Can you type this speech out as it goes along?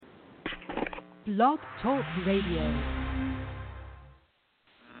Blog Talk Radio.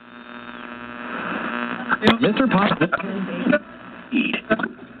 Mr. Pop. The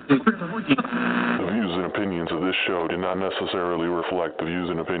views and opinions of this show do not necessarily reflect the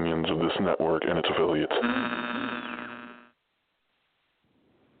views and opinions of this network and its affiliates.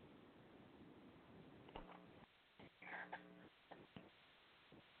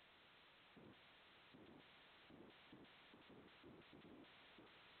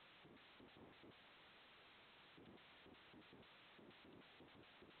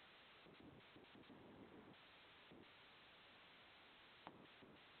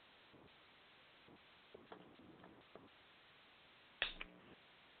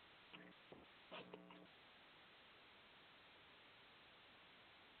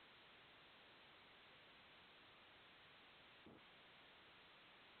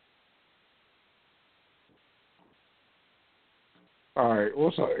 All right,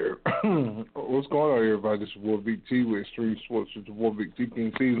 what's up, what's going on, everybody? This is Big T with Extreme Sports with the Big T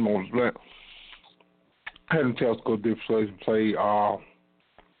King Cees on the black. Had him tell us to go different place and play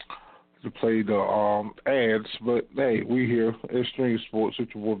the ads, but hey, we here Extreme Sports with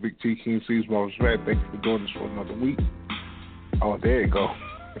your Big T King Cees on the black. Thank you for joining us for another week. Oh, there you go.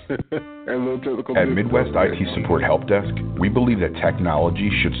 At Midwest IT Support Help Desk, we believe that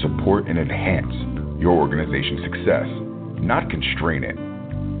technology should support and enhance your organization's success, not constrain it.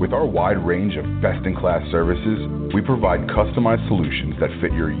 With our wide range of best-in-class services, we provide customized solutions that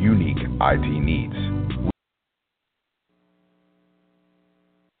fit your unique IT needs.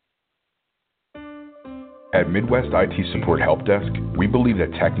 At Midwest IT Support Help Desk, we believe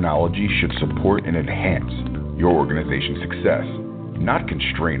that technology should support and enhance your organization's success, not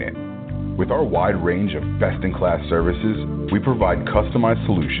constrain it. With our wide range of best-in-class services, we provide customized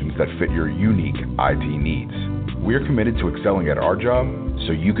solutions that fit your unique IT needs. We are committed to excelling at our job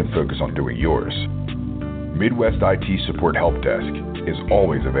so you can focus on doing yours. Midwest IT Support Help Desk is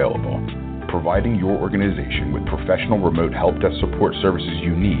always available, providing your organization with professional remote help desk support services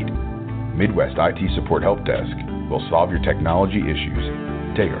you need. Midwest IT Support Help Desk will solve your technology issues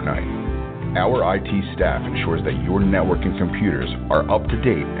day or night. Our IT staff ensures that your network and computers are up to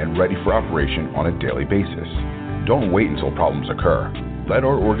date and ready for operation on a daily basis. Don't wait until problems occur. Let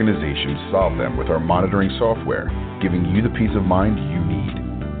our organization solve them with our monitoring software, giving you the peace of mind you need.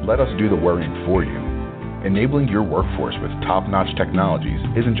 Let us do the worrying for you. Enabling your workforce with top-notch technologies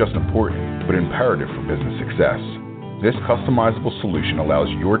isn't just important, but imperative for business success. This customizable solution allows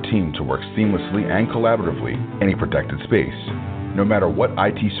your team to work seamlessly and collaboratively in a protected space. No matter what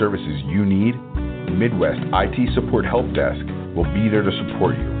IT services you need, Midwest IT Support Help Desk will be there to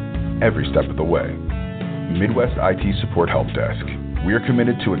support you every step of the way. Midwest IT Support Help Desk. We are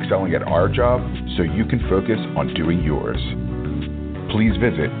committed to excelling at our job so you can focus on doing yours. Please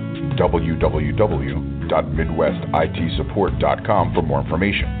visit www.midwestitsupport.com for more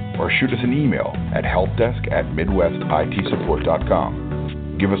information or shoot us an email at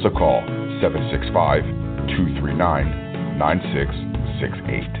helpdesk@midwestitsupport.com. Give us a call,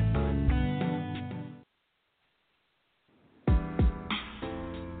 765-239-9668.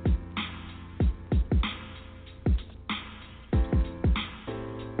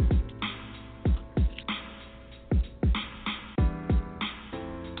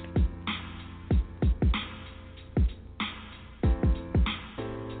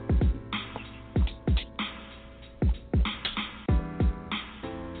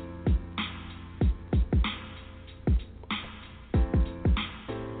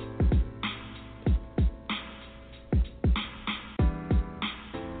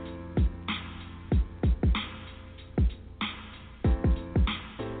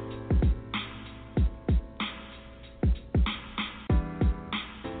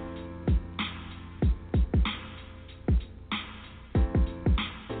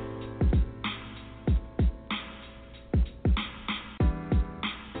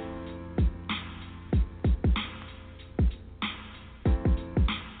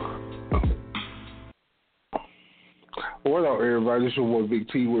 What up, everybody? This is your boy Big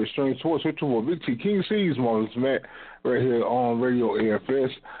T with Extreme Sports with your boy Big T King Cees on this mat right here on Radio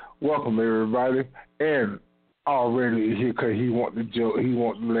AFS. Welcome, everybody. And already here because he want the joke, he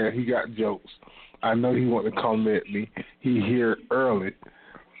want to laugh, he got jokes. I know he want to come at me. He here early.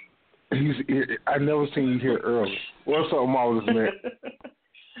 I never seen you here early. What's up, Marvelous man?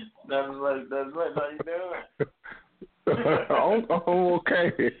 That's right. How you doing? I'm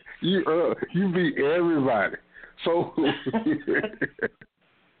okay. You beat everybody. So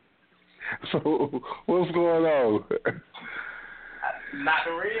what's going on? Not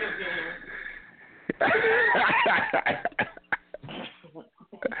the real game.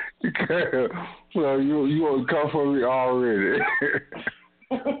 You So you want to come for me already?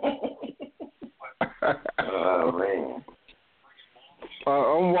 Oh man.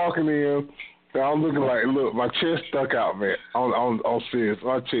 I'm walking in. I'm looking like, look, my chest stuck out, man. On Cees,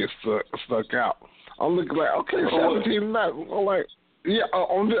 my chest stuck out. I'm looking like, okay, 17 nights. I'm like, yeah,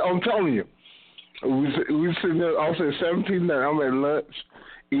 I'm telling you. We sitting there. I said 17 nights. I'm at lunch,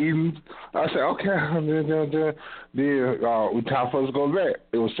 eating. I said, okay. Then we time for us to go back.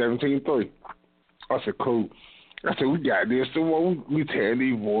 It was 17-3. I said, cool. I said, we got this. So we tearing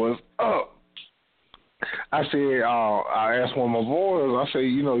these boys up. I said, I asked one of my boys, I said,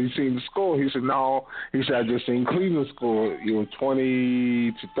 you seen the score? He said, no. He said, I just seen Cleveland score. It was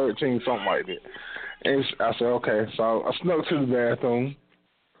 20-13, something like that. And I said, okay. So I snuck to the bathroom,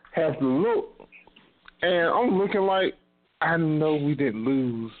 have to look, and I'm looking like I know we didn't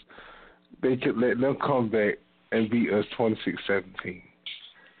lose. They could let them come back and beat us 26-17.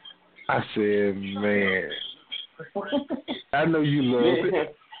 I said, man, I know you love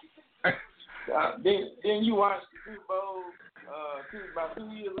it. Then you watched the Super Bowl about 2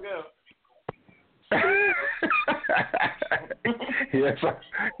 years ago. Yes, I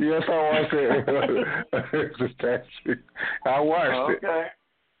watched it. I watched it. Okay.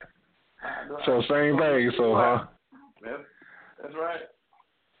 So same thing. So that's right.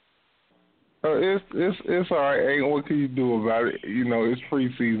 It's all right. Ain't what can you do about it? It's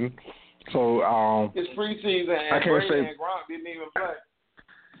preseason. So it's preseason, and Brady and Gronk didn't even play.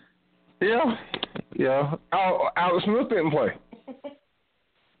 Yeah. Alex Smith didn't play.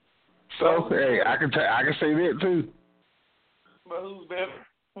 So hey, I can say that too. But who's better?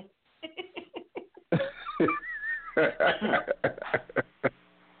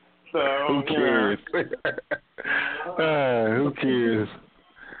 So who cares? Who cares?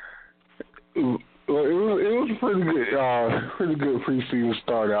 Well, it was a pretty good preseason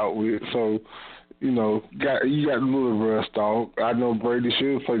start out with. So. You got the little rust off. I know Brady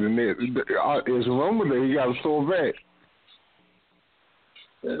should play the net. It's rumored that he got to throw back.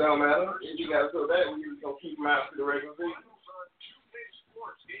 It don't matter. If you got to throw back, we're just going to keep him out for the regular season.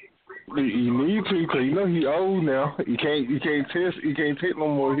 You need to, because he old now. You can't take no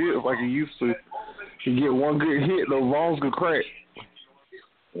more hits like he used to. You get one good hit, those balls could crack.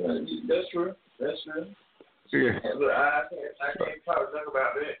 Yeah, that's true. Yeah. But I can't talk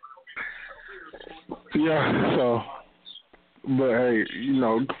about that. Yeah, so, but hey,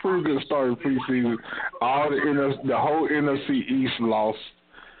 pretty good start in preseason. The whole NFC East lost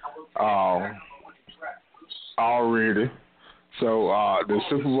already. So the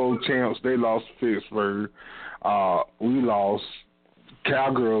Super Bowl champs, they lost to Pittsburgh. We lost.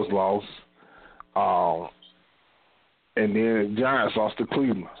 Cowgirls lost. And then the Giants lost to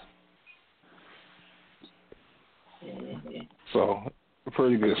Cleveland. So a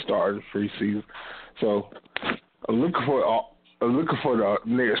pretty good start in preseason. So I'm looking for the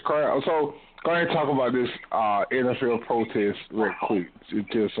next crowd. So go ahead and talk about this NFL protest real quick. It's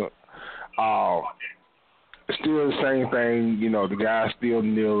just still the same thing. The guys still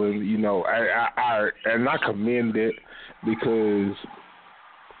kneeling. I commend it because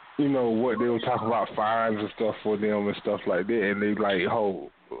what they were talking about fines and stuff for them and stuff like that, and they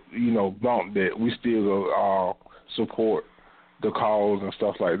bumped that. We still support the cause and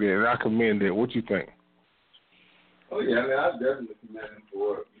stuff like that, and I commend it. What you think? Oh yeah, I mean, I definitely commend him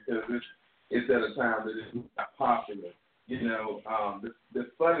for it because it's at a time that it's not popular. The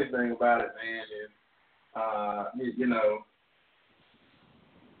funny thing about it, man, is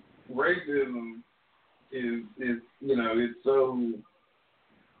racism is it's so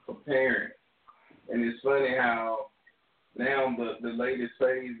apparent, and it's funny how now the latest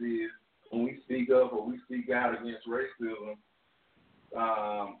phase is when we speak up or we speak out against racism.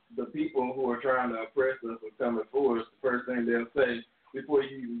 The people who are trying to oppress us or coming for us, the first thing they'll say before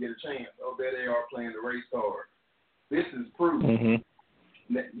you even get a chance, there they are playing the race card. This is proof. Mm-hmm.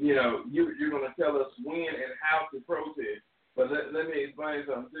 You're going to tell us when and how to protest. But let me explain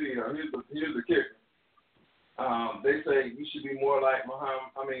something to you. Here's the kicker. They say you should be more like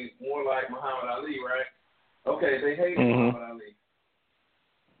Muhammad Ali, right? Okay, they hated Muhammad Ali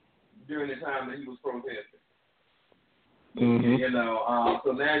during the time that he was protesting. Mm-hmm.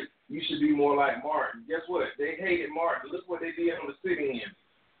 So now you should be more like Martin. Guess what? They hated Martin. Look what they did on the sit-in.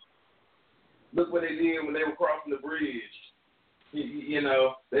 Look what they did when they were crossing the bridge. They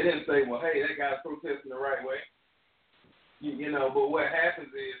didn't say, well, hey, that guy's protesting the right way. But what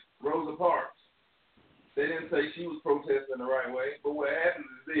happens is Rosa Parks. They didn't say she was protesting the right way. But what happens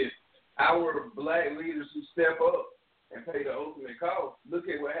is this. Our black leaders who step up and pay the ultimate cost.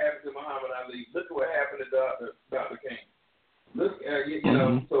 Look at what happened to Muhammad Ali. Look at what happened to Dr. King. Look,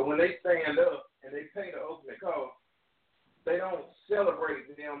 so when they stand up and they pay the ultimate cost, they don't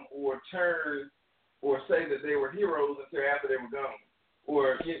celebrate them or turn or say that they were heroes until after they were gone.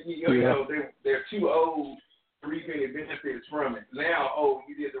 Or, you know, they're too old to reap any benefits from it. Now,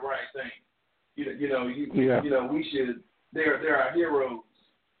 you did the right thing. You know, we should, they're our heroes.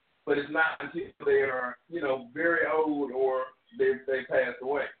 But it's not until they are, very old or they passed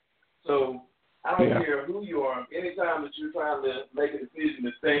away. So I don't care who you are. Anytime that you're trying to make a decision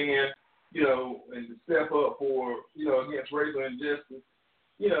to stand, and to step up for, against racial injustice,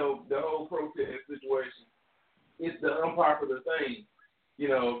 the whole protest situation, it's the unpopular thing.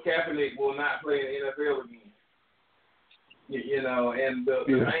 Kaepernick will not play in the NFL again. And the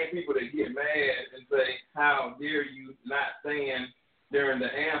main people that get mad and say, how dare you not stand during the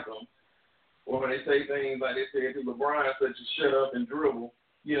anthem, or they say things like they said to Bryon, such as shut up and dribble,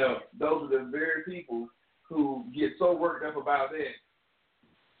 those are the very people who get so worked up about that.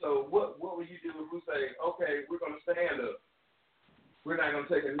 So what would you do if we say, okay, we're going to stand up. We're not going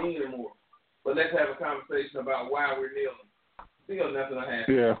to take a knee anymore, but let's have a conversation about why we're kneeling. Still nothing will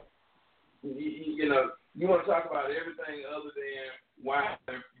happen. Yeah. You want to talk about everything other than why,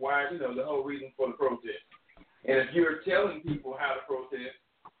 the whole reason for the protest. And if you're telling people how to protest,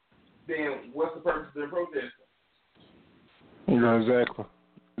 then what's the purpose of the protesting? Exactly.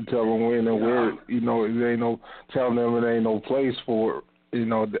 Tell them when and where, it ain't no, telling them it ain't no place for it.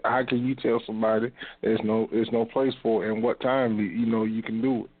 How can you tell somebody there's no place for it and what time, you can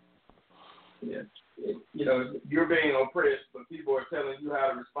do it? Yeah. You're being oppressed, but people are telling you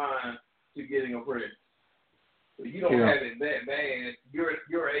how to respond to getting oppressed. So you don't have it that bad.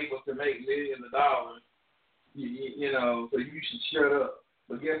 You're able to make millions of dollars, so you should shut up.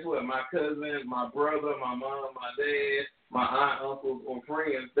 But guess what? My cousin, my brother, my mom, my dad, my aunt, uncles, or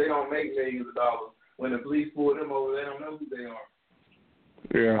friends, they don't make millions of dollars. When the police pull them over, they don't know who they are.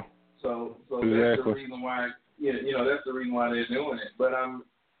 Yeah. So that's the reason why, that's the reason why they're doing it. But I'm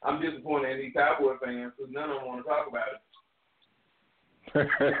disappointed in these Cowboy fans because none of them want to talk about it.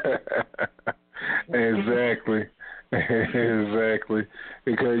 Exactly.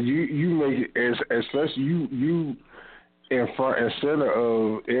 Because you make it as such you in front and center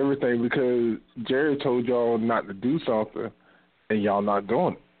of everything because Jerry told y'all not to do something and y'all not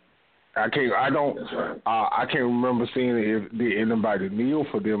doing it. I can't remember seeing if did anybody kneel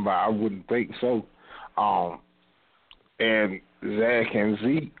for them, but I wouldn't think so. And Zach and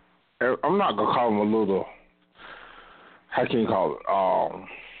Zeke, I'm not gonna call them a little. How can you call it?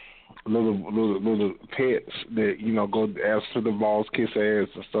 Little pets that go ask for the balls, kiss ass,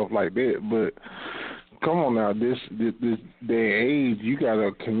 and stuff like that. But come on now, this day and age, you got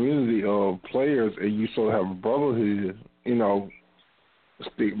a community of players, and you sort of have a brotherhood.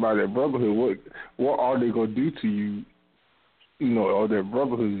 Stick by that brotherhood. What are they gonna do to you? Or that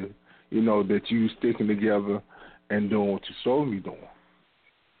brotherhood. That you sticking together and doing what you're supposed to be doing.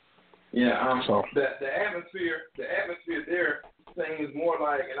 Yeah. So the atmosphere there seems more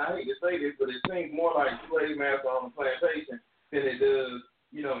like, and I hate to say this, but it seems more like slave master on the plantation than it does,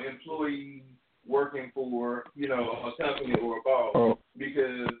 employees working for, a company or a boss.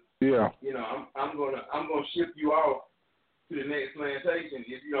 Because I'm gonna ship you off to the next plantation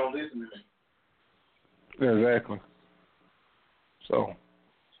if you don't listen to me. Exactly. So,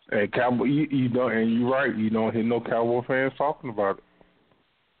 Cowboy, you don't, and you're right. You don't hear no Cowboy fans talking about it.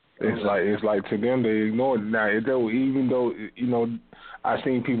 It's like to them they ignore it. Now, even though I've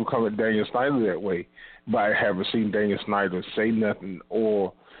seen people come at Daniel Snyder that way, but I haven't seen Daniel Snyder say nothing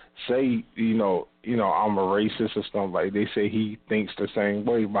or say I'm a racist or something like. They say he thinks the same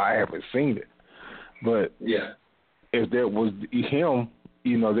way, but I haven't seen it. But if that was him,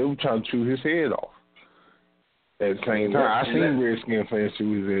 they were trying to chew his head off. At the same time, I seen Redskin fans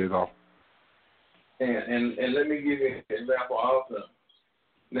chew his head off. And let me give you an example also.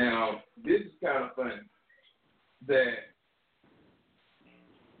 Now, this is kind of funny that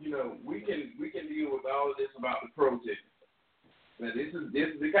we can deal with all of this about the protest. Now, this is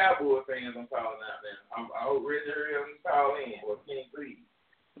the Cowboy fans I'm calling out now. I hope Reggie Hurley call in or King Cees.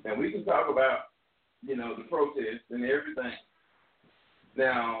 And we can talk about the protests and everything.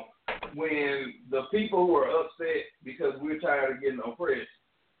 Now, when the people who are upset because we're tired of getting oppressed,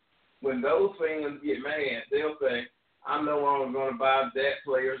 when those fans get mad, they'll say, I'm no longer going to buy that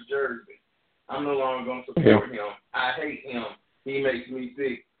player's jersey. I'm no longer going to support him. I hate him. He makes me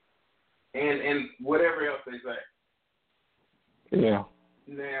sick. And whatever else they say. Yeah.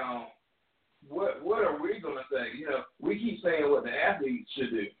 Now, what are we going to say? We keep saying what the athletes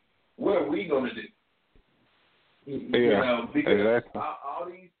should do. What are we going to do? Because all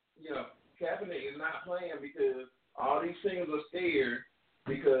these, Kaepernick is not playing because all these teams are scared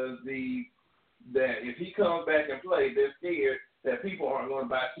because that if he comes back and plays, they're scared that people aren't going to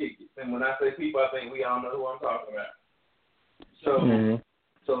buy tickets. And when I say people, I think we all know who I'm talking about. So,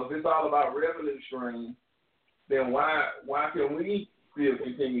 so if it's all about revenue stream, then why can we still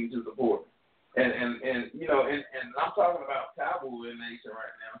continue to support? And you know, and I'm talking about Cowboy Nation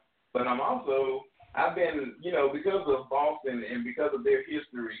right now, but I've been, you know, because of Boston and because of their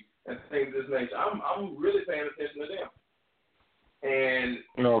history and things of this nature, I'm really paying attention to them. And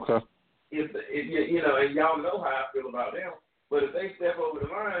okay. If you know, and y'all know how I feel about them, but if they step over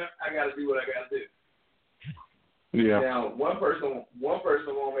the line, I got to do what I got to do. Yeah. Now, one person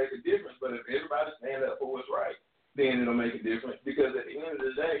won't make a difference, but if everybody stand up for what's right, then it'll make a difference. Because at the end of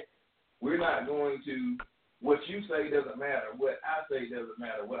the day, we're not going to. What you say doesn't matter. What I say doesn't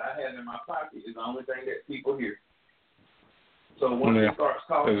matter. What I have in my pocket is the only thing that people hear. So once it starts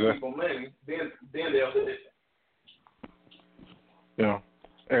costing people money, then they'll listen. Yeah.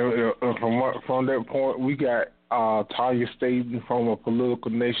 And from that point, we got Tanya Staten from A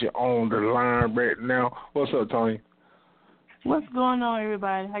Political Nation on the line right now. What's up, Tanya? What's going on,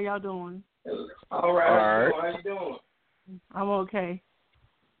 everybody? How y'all doing? All right. How you doing? I'm okay.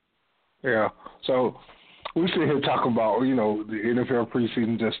 Yeah. So we sit here talking about, you know, the NFL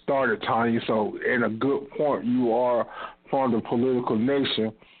preseason just started, Tanya. So at a good point, you are from the Political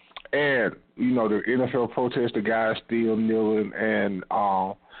Nation. And, you know, the NFL protest, the guys still kneeling and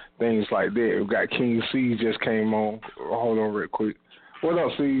things like that. We got King Cees just came on. Hold on real quick. What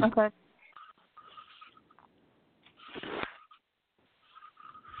up, Cees? Okay.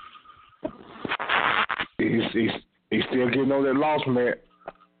 He's still getting on that loss, man.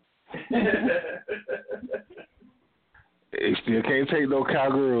 He still can't take no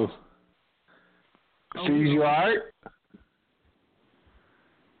cowgirls. Cees, you all right?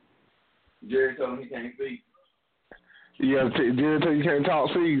 Jerry told him he can't speak. Yeah, Jerry told you can't talk,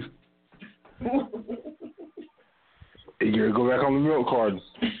 Cees. You gotta go back on the milk carton.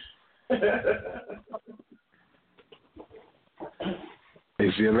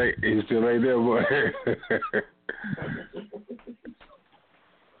 He's still ain't there, boy.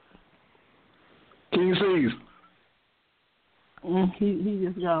 King Cees. He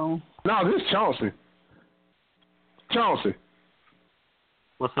just gone. No, this is Chauncey. Chauncey.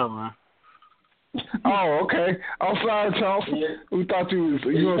 What's up, man? Oh, okay. I'm sorry, Chauncey. Yeah. We thought you and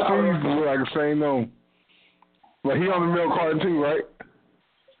Cees were like the same name. But he on the milk carton too, right?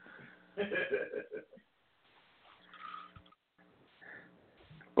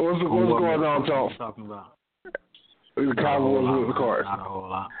 What's going on, Chauncey? Talking about? The Cowboys with the cards. Not a whole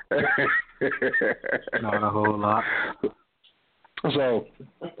lot. Not a whole lot. So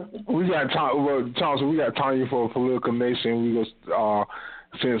we got Chauncey. We got Tanya for A Political Nation. We just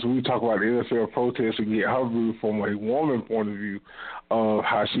since we talk about the NFL protests and get her view from a woman point of view of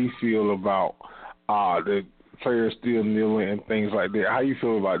how she feel about the players still kneeling and things like that. How you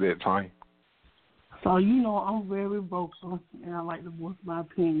feel about that, Tanya? So, you know, I'm very vocal, and I like to voice my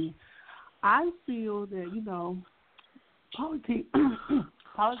opinion. I feel that, you know, politics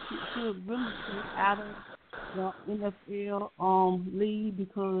should really get out of the NFL league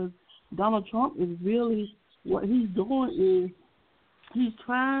because Donald Trump is really, what he's doing is he's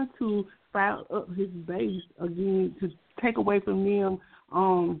trying to fire up his base again to take away from them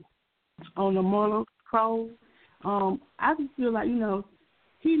on the moral code. I just feel like, you know,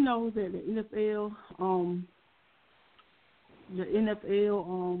 he knows that the NFL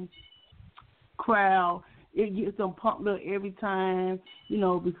crowd, it gets them pumped up every time, you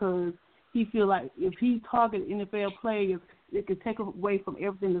know, because he feel like if he target NFL players, it could take away from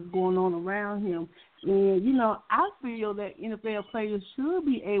everything that's going on around him. And, you know, I feel that NFL players should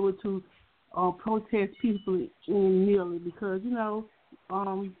be able to protest peacefully and kneeling because, you know,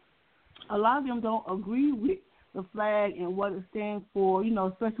 a lot of them don't agree with the flag and what it stands for, you know,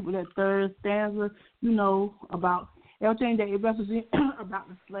 especially with that third stanza, you know, about everything that it represents about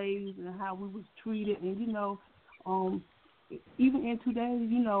the slaves and how we was treated. And, you know, even in today's,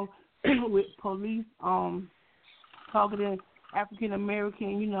 you know, with police targeting African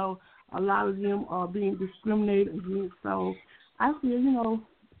American, you know, a lot of them are being discriminated against. So I feel, you know,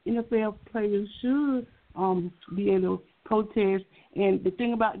 NFL players should be able to protest. And the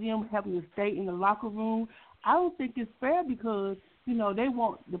thing about them having to stay in the locker room, I don't think it's fair because, you know, they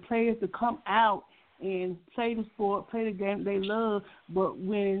want the players to come out and play the sport, play the game they love, but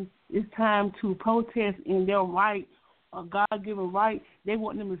when it's time to protest in their right, a God-given right, they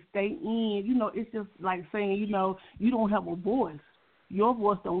want them to stay in. You know, it's just like saying, you know, you don't have a voice. Your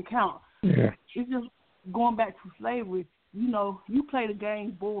voice don't count. Yeah. It's just going back to slavery. You know, you play the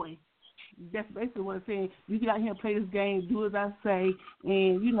game, boy. that's basically what I'm saying. You get out here and play this game, do as I say,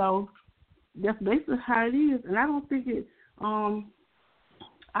 and, you know, that's basically how it is. And I don't think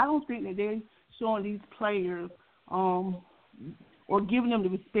that they're showing these players or giving them the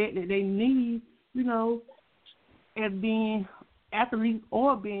respect that they need, you know, as being athletes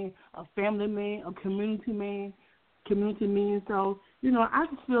or being a family man, a community man. So, you know, I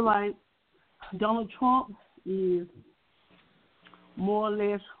just feel like Donald Trump is more or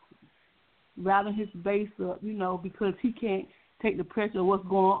less routing his base up, you know, because he can't take the pressure of what's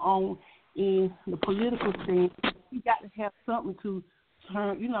going on in the political scene. He got to have something to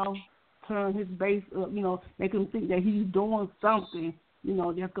turn his base up, you know, make him think that he's doing something, you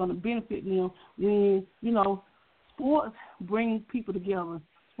know, that's going to benefit them. When, you know, sports bring people together.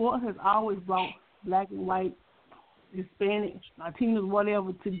 Sports has always brought black and white, Hispanic, Latinos,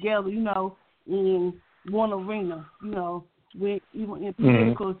 whatever, together, you know, in one arena, you know, when even in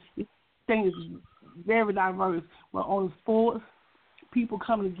political, thing is very diverse. But on sports, people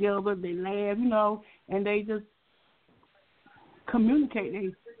come together, they laugh, you know, and they just communicate, they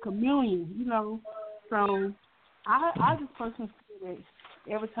communion, you know. So I just personally feel that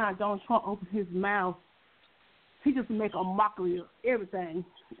every time Donald Trump opens his mouth, he just make a mockery of everything.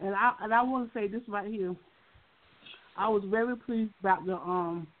 And I want to say this right here. I was very pleased about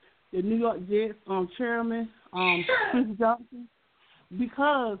the New York Jets chairman, Chris Johnson,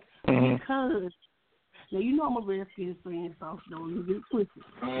 because now you know I'm a Redskins fan, so don't get it twisted.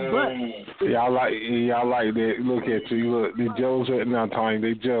 But y'all like that. Look at you. Look, the Joes right now, Tony.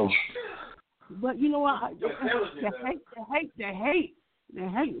 They Joe. But you know what? They hate.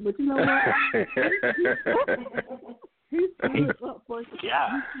 But you know what? He stood up for his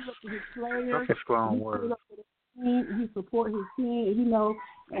players. That's a strong word. He support his team, you know,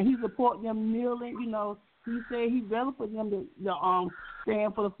 and he support them kneeling, you know. He said he rather for them to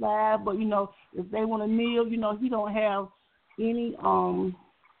stand for the flag, but you know, if they want to kneel, you know, he don't have any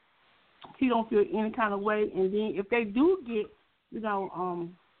he don't feel any kind of way. And then if they do get, you know,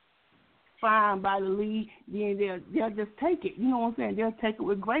 fined by the league, then they'll just take it. You know what I'm saying? They'll take it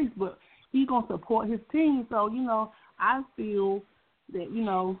with grace, but he's gonna support his team. So, you know, I feel that, you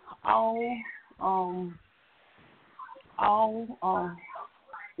know, all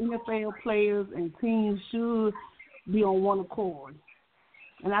NFL players and teams should be on one accord.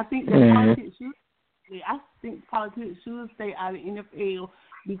 And I think that politics should stay out of NFL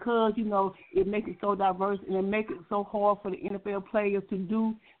because, you know, it makes it so diverse and it makes it so hard for the NFL players to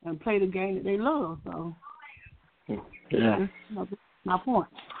do and play the game that they love. So, yeah, that's my point.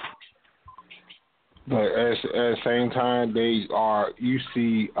 But at the same time, you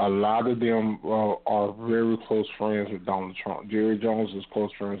see a lot of them are very close friends with Donald Trump. Jerry Jones is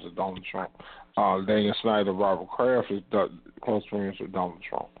close friends with Donald Trump. Daniel Snyder, Robert Kraft is close friends with Donald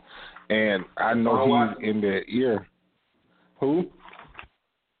Trump. And I know he's in their ear. Who?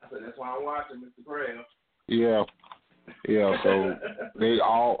 I said, that's why I'm watching Mr. Kraft. Yeah, so they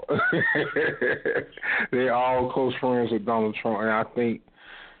all close friends with Donald Trump, and I think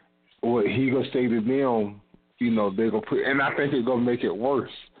what he gonna say to them, you know, they're gonna put, and I think it's gonna make it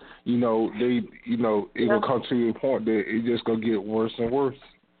worse. You know, it gonna come to the point that it's just gonna get worse and worse.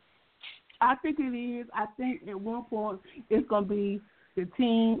 I think it is. I think at one point it's gonna be the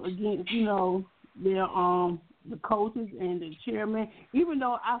team against, you know, their the coaches and the chairman. Even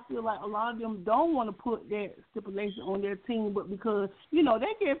though I feel like a lot of them don't want to put that stipulation on their team, but because, you know,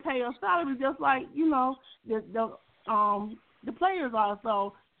 they get paid a salary just like, you know, the players are.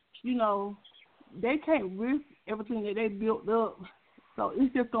 So, you know, they can't risk everything that they built up. So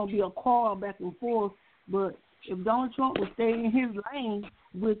it's just going to be a quarrel back and forth. But if Donald Trump would stay in his lane,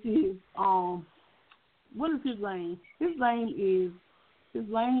 which is, what is his lane? His lane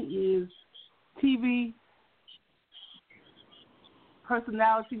is TV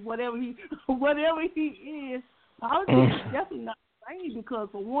personality, whatever he is. Politics is definitely not lane because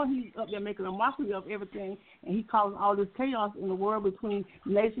for one, he's up there making a mockery of everything, and he's causing all this chaos in the world between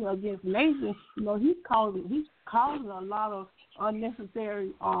nation against nation. You know, he's causing a lot of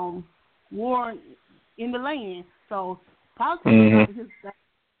unnecessary war in the land. So politics is not his thing.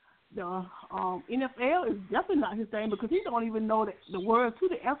 The NFL is definitely not his thing because he don't even know the words to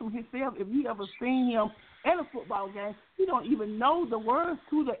the anthem himself. If you ever seen him at a football game, he don't even know the words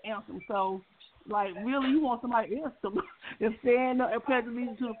to the anthem. So, like, really, you want somebody else to stand up and pledge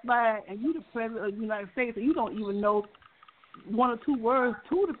allegiance to the flag, and you the president of the United States, and you don't even know one or two words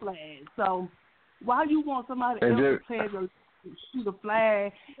to the flag. So, why you want somebody else to pledge allegiance to the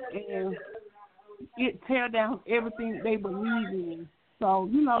flag and it tear down everything they believe in? So,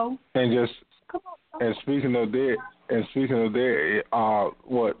 you know. And speaking of that, And speaking of that,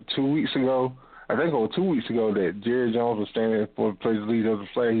 2 weeks ago? I think it was 2 weeks ago that Jerry Jones was standing for the place leader of the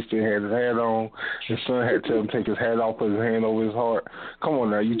flag. He still had his hat on. His son had to tell him to take his hat off, put his hand over his heart. Come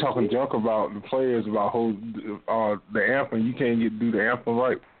on now, you talking junk about the players, about the anthem. You can't do the anthem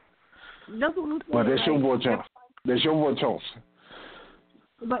right. That's what we're saying. Well, that's your boy Jones. That's your boy Jones.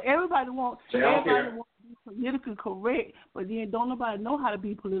 But everybody wants to be politically correct, but then don't nobody know how to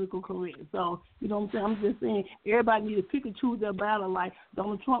be politically correct. So, you know what I'm saying? I'm just saying everybody need to pick and choose their battle. Like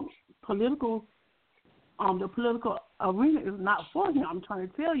Donald Trump, the political arena is not for him. I'm trying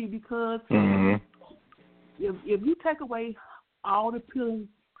to tell you because if you take away all the pillars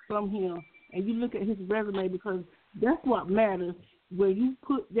from him and you look at his resume, because that's what matters. When you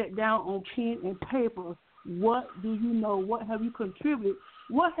put that down on pen and paper, what do you know? What have you contributed?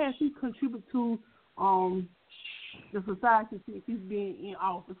 What has he contributed to the society since he's been in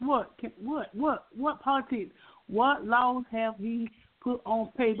office? What politics? What laws have he put on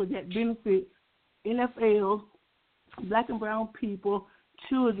paper that benefit NFL, black and brown people,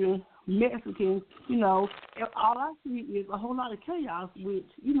 children, Mexicans? You know, all I see is a whole lot of chaos. Which,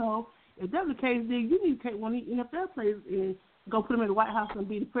 you know, if that's the case, then you need to take one of the NFL players and go put him in the White House and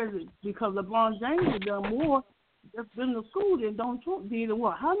be the president, because LeBron James has done more that's been in the school than Donald Trump did. And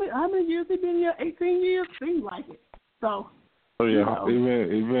what? How many years he been here? 18 years? Seems like it. So. Oh yeah, you know.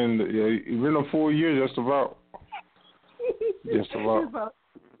 He's been 4 years just about. Just about.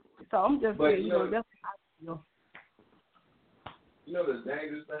 So I'm just saying, you know, that's how I feel. You know the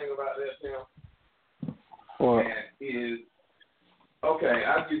dangerous thing about that, Tim? What? Is, okay,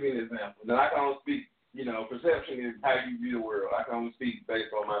 I'll give you an example. Now, I can only speak, you know, perception is how you view the world. I can only speak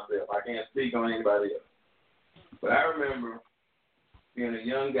based on myself. I can't speak on anybody else. But I remember being a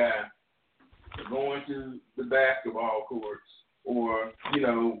young guy going to the basketball courts or, you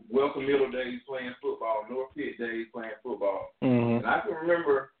know, Welcome Miller days playing football, North Pitt days playing football. And I can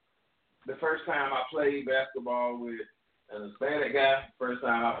remember the first time I played basketball with an Hispanic guy, first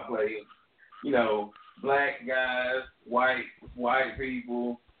time I played, you know, black guys, white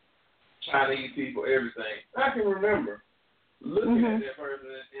people, Chinese people, everything. I can remember looking at that person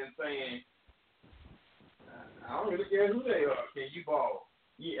and saying, I don't really care who they are. Can you ball?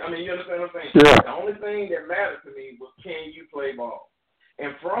 Yeah, I mean, you understand what I'm saying? Yeah. The only thing that mattered to me was, can you play ball?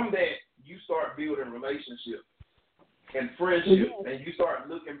 And from that, you start building relationships and friendships, and you start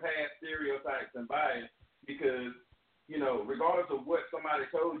looking past stereotypes and bias because, you know, regardless of what somebody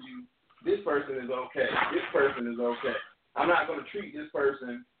told you, this person is okay. This person is okay. I'm not going to treat this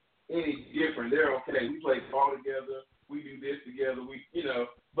person any different. They're okay. We play ball together. We do this together.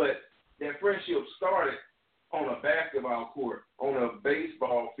 But that friendship started on a basketball court, on a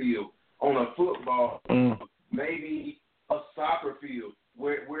baseball field, on a football, maybe a soccer field,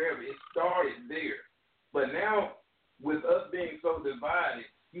 wherever. It started there. But now, with us being so divided,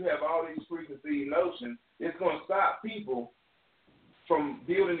 you have all these preconceived notions. It's going to stop people from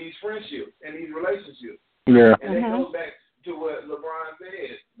building these friendships and these relationships. Yeah. And it goes back to what LeBron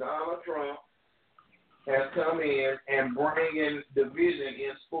said. Donald Trump has come in and bringing division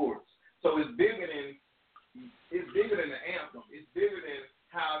in sports. So it's bigger than the anthem. It's bigger than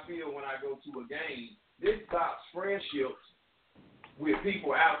how I feel when I go to a game. This stops friendships with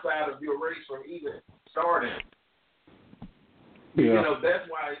people outside of your race from even starting. Yeah. You know, that's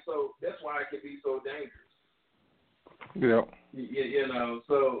why it can be so dangerous. Yeah. You know,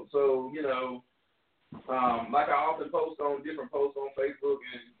 so you know, like I often post on different posts on Facebook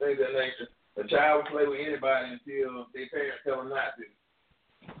and things of that nature, a child will play with anybody until their parents tell them not to.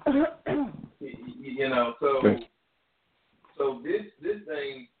 You know, so this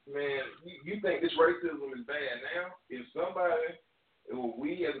thing, man, you think this racism is bad now? If somebody, or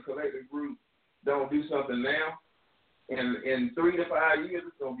we as a collective group, don't do something now, in 3 to 5 years,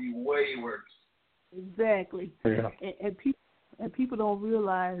 it's gonna be way worse. Exactly. Yeah. And people don't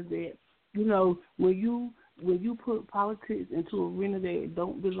realize that, you know, when you put politics into an arena that it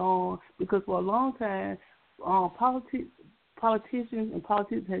don't belong, because for a long time, politicians and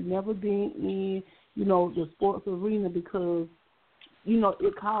politics has never been in, you know, the sports arena because, you know,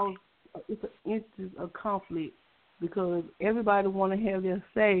 it's an instance of conflict because everybody want to have their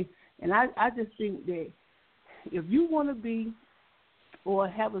say. And I just think that if you want to be or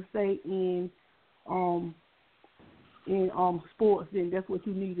have a say in sports, then that's what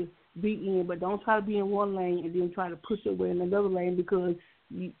you need to be in. But don't try to be in one lane and then try to push your way in another lane because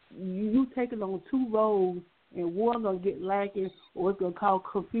you taking on two roads and one's going to get lacking or it's going to cause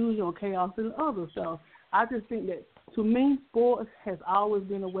confusion or chaos in the other. So I just think that, to me, sports has always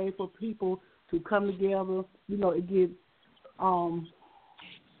been a way for people to come together. You know, it gives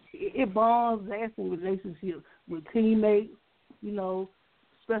it bonds lasting relationships with teammates, you know,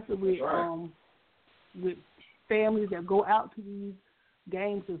 especially with families that go out to these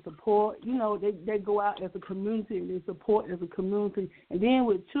games and support. You know, they go out as a community and they support as a community. And then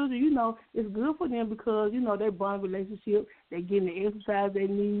with children, you know, it's good for them because, you know, they bond relationship, they getting the exercise they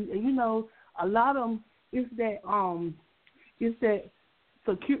need. And, you know, a lot of them, it's that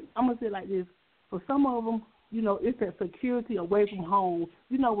secure. I'm going to say it like this. For some of them, you know, it's that security away from home.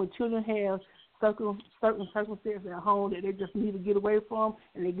 You know, when children have certain circumstances at home that they just need to get away from,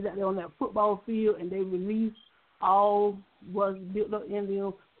 and they get out there on that football field and they release all what's built up in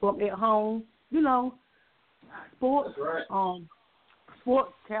them from at home. You know, sports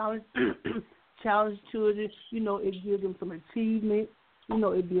challenge children. You know, it gives them some achievement. You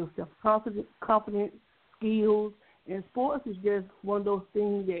know, it builds confidence, skills, and sports is just one of those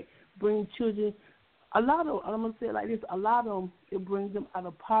things that bring children. I'm gonna say it like this: a lot of them, it brings them out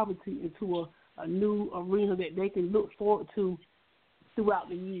of poverty into a new arena that they can look forward to throughout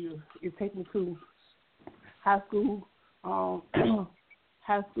the year. It takes them to high school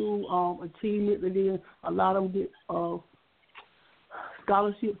achievement, and then a lot of them get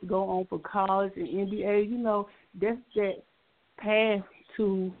scholarships to go on for college and NBA. You know, that's that path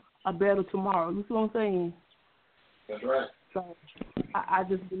to a better tomorrow. You see what I'm saying? That's right. So I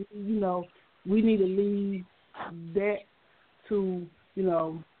just believe, you know, we need to leave that to, you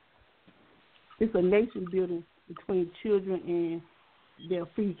know, it's a nation building between children and their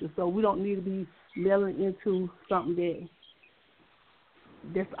future. So we don't need to be meddling into something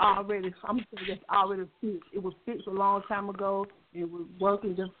that's already fixed. It was fixed a long time ago. It was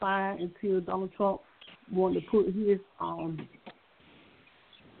working just fine until Donald Trump wanted to put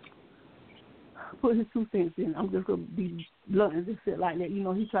his 2 cents in. I'm just going to be blunt and just say it like that. You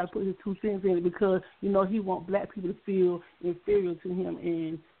know, he tried to put his 2 cents in it because, you know, he want black people to feel inferior to him.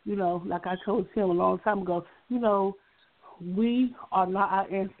 And, you know, like I told him a long time ago, you know, we are not our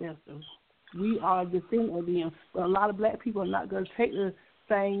ancestors. We are descendants of them. But a lot of black people are not going to take the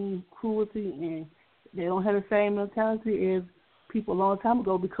same cruelty, and they don't have the same mentality as people a long time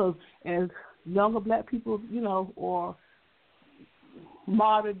ago, because as younger black people, you know, or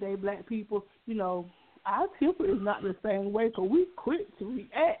modern day black people, you know, our temper is not the same way, because we quick to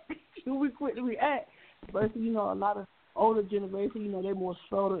react. But, you know, a lot of older generation, you know, they're more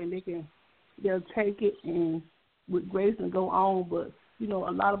subtle and they'll take it and with grace and go on. But, you know,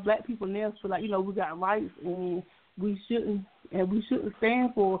 a lot of black people now feel like, you know, we got rights and we shouldn't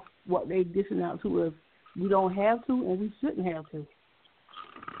stand for what they dishing out to us. We don't have to, and we shouldn't have to.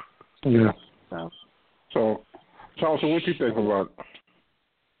 Yeah. So Charles, what you think about it?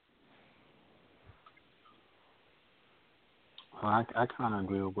 Well, I kind of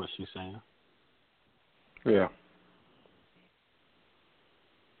agree with what she's saying. Yeah.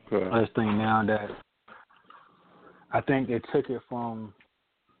 Good. I just think now that I think they took it from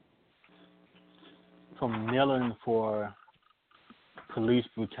kneeling for police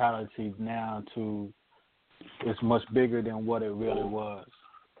brutality now to it's much bigger than what it really was.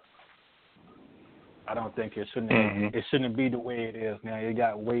 I don't think it shouldn't be the way it is now. It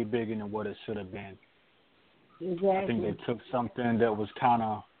got way bigger than what it should have been. Exactly. I think they took something that was kind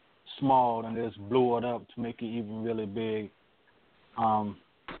of small and just blew it up to make it even really big.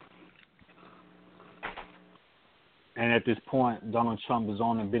 And at this point, Donald Trump has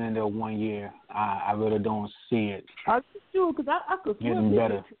only been in there 1 year. I really don't see it. I do, because I could getting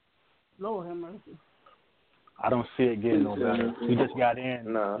better. Lord have mercy. I don't see it getting no better. He just got in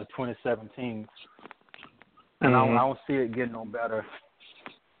 2017, and I don't see it getting no better.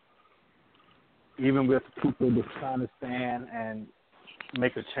 Even with people just trying to stand and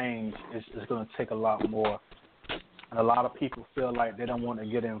make a change, it's going to take a lot more. And a lot of people feel like they don't want to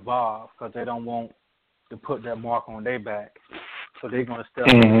get involved because they don't want to put that mark on their back. So they're going to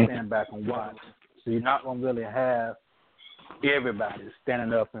stand back and watch. So you're not going to really have everybody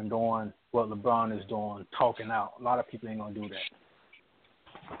standing up and doing what LeBron is doing, talking out. A lot of people ain't going to do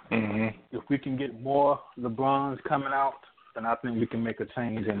that. Mm-hmm. If we can get more LeBrons coming out, then I think we can make a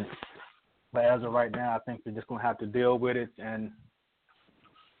change in it. But as of right now, I think we're just going to have to deal with it and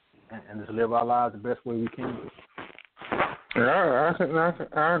just live our lives the best way we can. Yeah,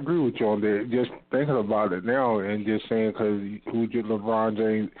 I agree with you on that. Just thinking about it now and just saying because who LeBron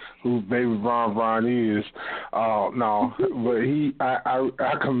James, who baby Bryon is, no, but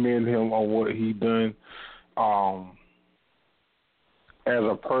I commend him on what he done. As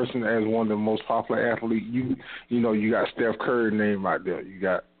a person, as one of the most popular athletes, you know you got Steph Curry's name out there, you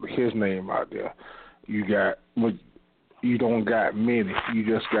got his name out there, but you don't got many, you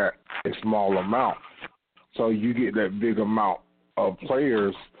just got a small amount. So you get that big amount of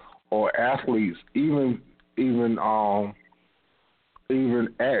players or athletes, even even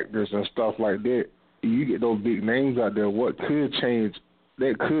actors and stuff like that. You get those big names out there. What could change?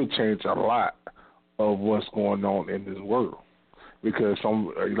 That could change a lot of what's going on in this world, because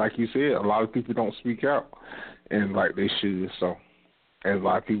like you said, a lot of people don't speak out and like they should. So, and a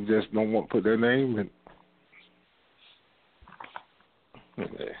lot of people just don't want to put their name in.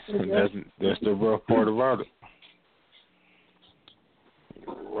 And that's the rough part about it.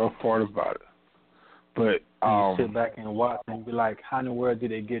 But you sit back and watch and be like, how in the world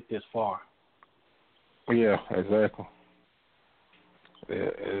did they get this far? Yeah, exactly. Yeah,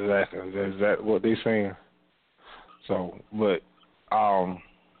 exactly. That's exactly what they're saying. So, but I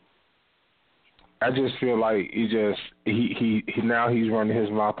just feel like he now he's running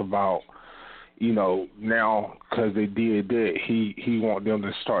his mouth about, now because they did that, he want them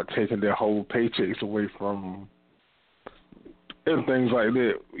to start taking their whole paychecks away from them and things like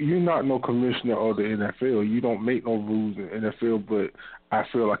that. You're not no commissioner of the NFL. You don't make no rules in the NFL, but I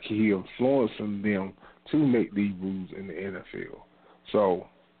feel like he influencing them to make these rules in the NFL. So,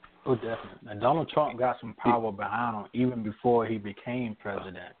 oh, definitely. And Donald Trump got some power behind him even before he became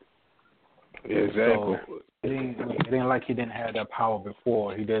president. Exactly. So it ain't like he didn't have that power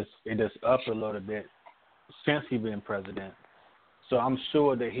before. It just upped a little bit since he been president. So I'm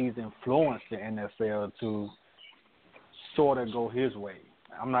sure that he's influenced the NFL to sort of go his way.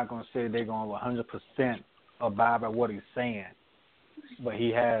 I'm not going to say they're going to 100% abide by what he's saying, but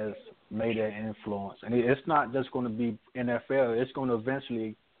he has made that influence. And it's not just going to be NFL. It's going to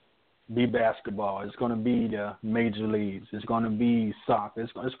eventually be basketball. It's going to be the major leagues. It's going to be soccer.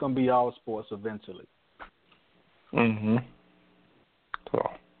 It's going to be all sports eventually. Mhm. So,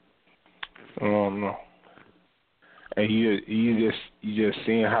 I don't know. And you just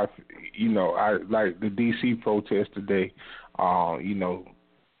seeing how, I like the DC protest today. But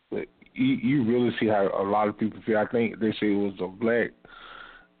you really see how a lot of people feel. I think they say it was a black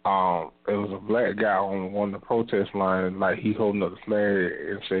guy on one of the protest lines, like he holding up the flag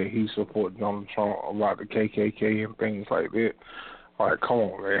and saying he supports Donald Trump about the KKK and things like that. Like, come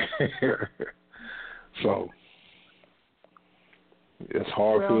on, man. So it's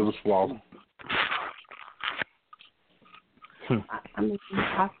hard to swallow.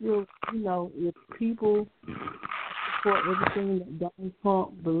 I feel, if people support everything that Donald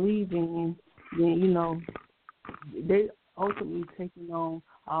Trump believes in, then, they ultimately taking on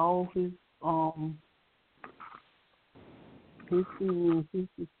all his feelings, his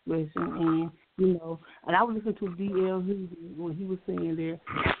expression, and I was listening to D.L. Hughes when he was saying that,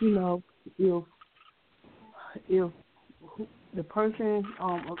 if the person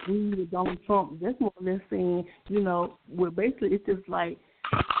agrees with Donald Trump, that's more or less saying, well, basically it's just like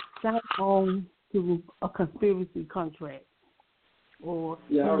sign on to a conspiracy contract, or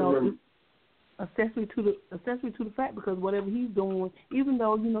accessory to the fact, because whatever he's doing, even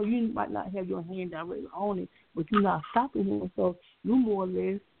though you might not have your hand directly on it, but you're not stopping him, so you more or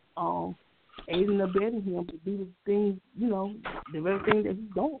less aiding and abetting him to do the things, the very thing that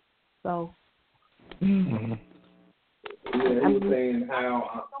he's doing. So. Mm-hmm. Yeah, he's saying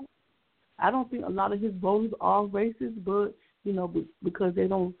how. I don't think a lot of his voters are racist, but because they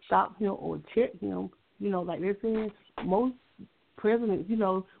don't stop him or check him, like they're saying, most presidents,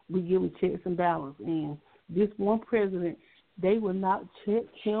 we give them checks and balance, and this one president, they will not check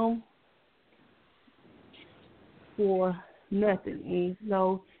him for nothing, and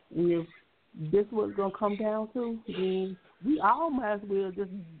if this is what it's gonna come down to, then we all might as well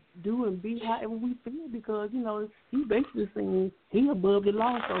just do and be however we feel, because, he's basically saying he above the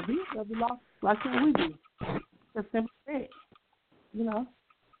law, so he's above the law, why can't we be? That's simple as that,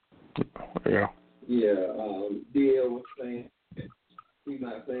 Yeah. Yeah, DL was saying he's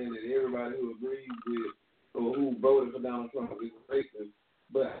not saying that everybody who agrees with or who voted for Donald Trump is racist,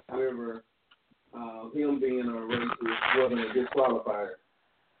 but however, him being a racist wasn't a disqualifier.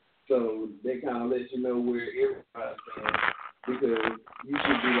 So they kind of let you know where everybody's saying, because you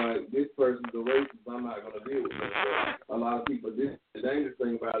should be like, this person's a racist, I'm not going to deal with them. But a lot of people, the dangerous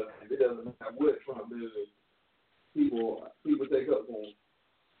thing about it, it doesn't matter what Trump does, people take up for him.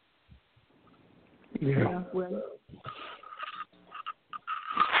 Yeah.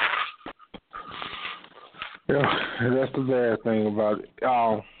 Yeah, that's the bad thing about it.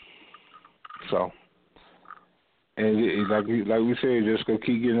 And like we said, just gonna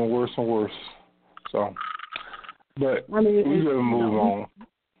keep getting worse and worse. So, but we gotta move on.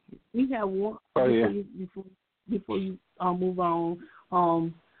 We have one. Before you move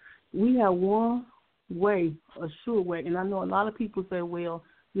on, we have one way, a sure way, and I know a lot of people say, well,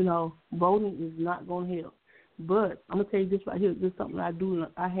 voting is not going to help. But I'm gonna tell you this right here. This is something I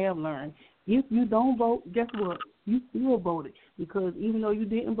have learned. If you don't vote, guess what? You still voted, because even though you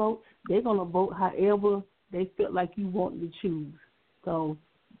didn't vote, they're going to vote however they felt like you wanted to choose. So,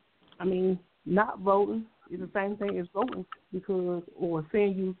 I mean, not voting is the same thing as voting, because, or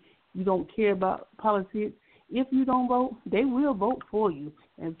saying you don't care about politics. If you don't vote, they will vote for you.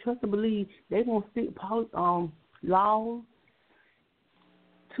 And trust and believe, they're going to stick laws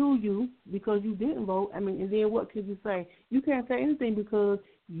to you because you didn't vote. I mean, and then what can you say? You can't say anything because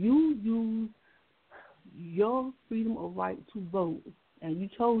you use your freedom of right to vote, and you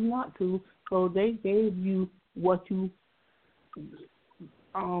chose not to, so they gave you what you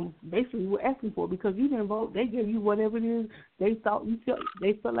basically were asking for. Because you didn't vote, they gave you whatever it is they felt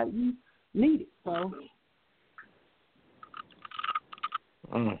like you needed. So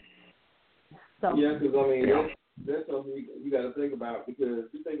yeah, because I mean that's something you got to think about, because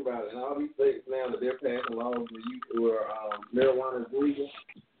you think about it, in all these states now that they're passing laws where marijuana is legal.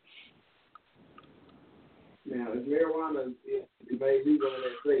 Now, if marijuana is made legal in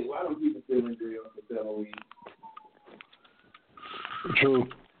that state, why don't people still in jail for selling weed? True.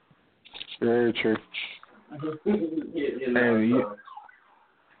 Very true.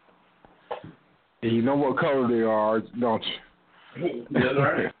 And you know what color they are, don't you? That's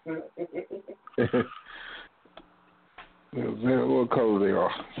right. What color they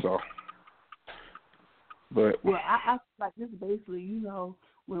are, so. But well, I feel like this basically,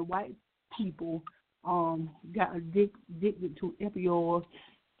 when white people got addicted to opioids,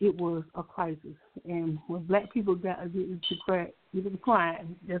 it was a crisis. And when black people got addicted to crack, it was a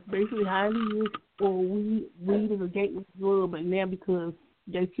crime. That's basically how it is. Or weed is a gateway drug, but now because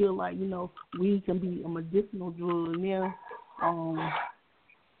they feel like, weed can be a medicinal drug, now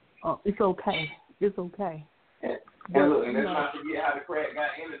it's okay. It's okay. And look, and let's not forget how the crack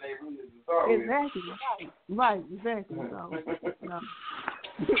got in the neighborhood to start with. Exactly, right, exactly. So,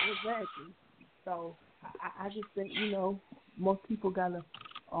 exactly. So I just think, most people got to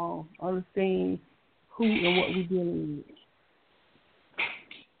understand who and what we're dealing with.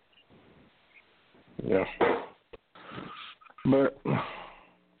 Yeah. But,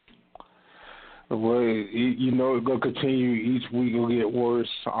 well, it's going to continue. Each week will get worse.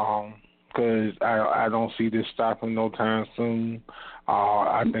 Because I don't see this stopping no time soon.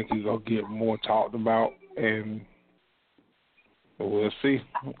 I think it's going to get more talked about, and we'll see.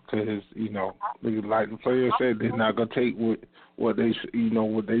 Because, like the player said, they're not going to take what the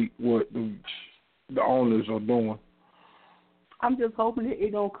owners are doing. I'm just hoping that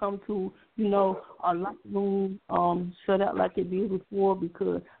it don't come to, a locker room shutout like it did before,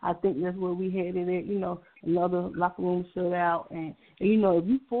 because I think that's where we headed at, another locker room shutout. And if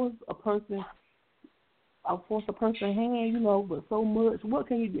you force a person's hand, but so much, what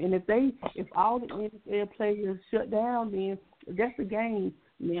can you do? And if all the NFL players shut down, then that's the game.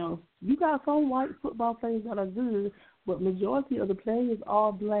 Now, you got some white football players that are good, but majority of the players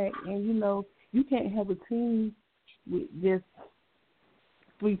are black, and you can't have a team with just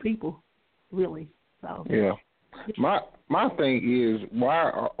 3 people, really. So yeah, my thing is, why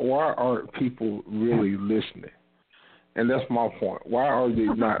aren't people really listening? And that's my point. Why are they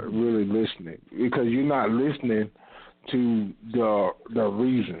not really listening? Because you're not listening to the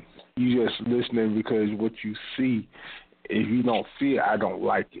reason. You just listening because what you see. If you don't see it, I don't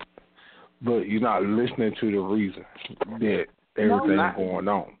like it. But you're not listening to the reason that everything's going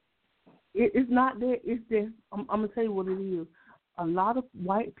on. It's not that. It's just, I'm going to tell you what it is. A lot of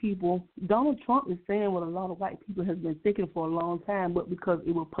white people, Donald Trump is saying what a lot of white people have been thinking for a long time, but because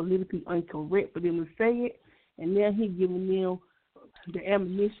it was politically incorrect for them to say it, and now he's giving them the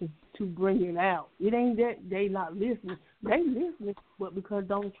ammunition to bring it out. It ain't that they not listening. They listening, but because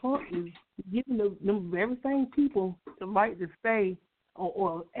Donald Trump is giving them very same people the right to say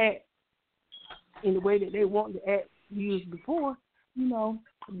or act in the way that they want to act years before, now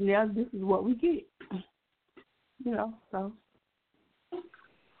this is what we get. So.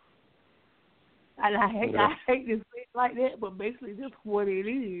 And I hate to say it like that, but basically that's what it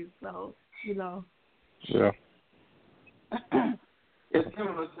is. So, Yeah. It's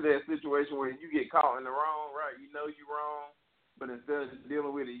similar to that situation where you get caught in the wrong, right? You know you're wrong, but instead of just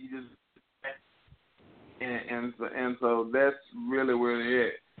dealing with it, you just and so that's really where they're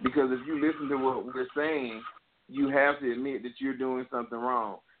at. Because if you listen to what we're saying, you have to admit that you're doing something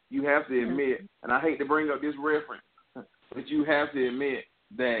wrong. You have to admit, and I hate to bring up this reference, but you have to admit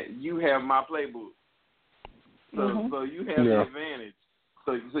that you have my playbook. So you have the advantage.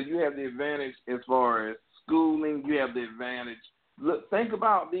 So you have the advantage as far as schooling. You have the advantage. Look, think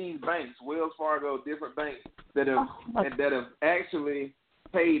about these banks, Wells Fargo, different banks that have actually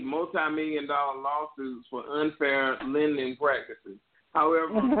paid multi-million-dollar lawsuits for unfair lending practices.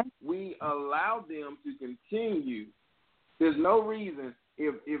 However, we allow them to continue. There's no reason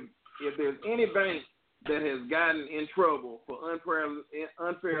if there's any bank that has gotten in trouble for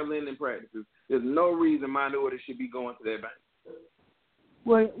unfair lending practices, there's no reason minorities should be going to that bank.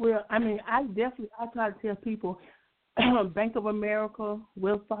 Well, I mean, I try to tell people, Bank of America,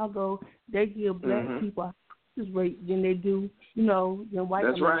 Wells Fargo, they give black people a higher rate than they do, than white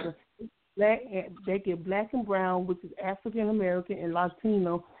America. Right. They give black and brown, which is African American and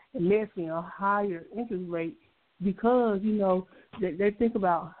Latino and Mexican, a higher interest rate because they think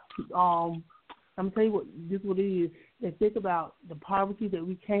about. I'm gonna tell you what it is. They think about the poverty that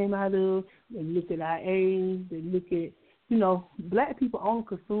we came out of. They look at our age. They look at black people only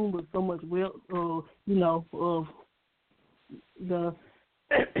consume with so much wealth, of the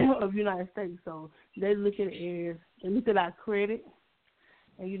of United States. So they look at it as they look at our credit,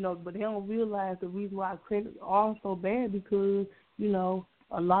 and but they don't realize the reason why our credit are so bad because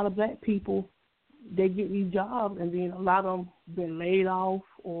a lot of black people they get these jobs and then a lot of them been laid off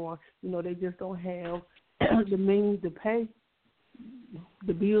or they just don't have the means to pay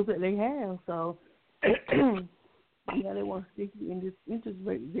the bills that they have. So they want to stick you in this interest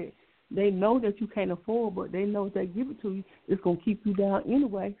rate that they know that you can't afford, but they know if they give it to you, it's going to keep you down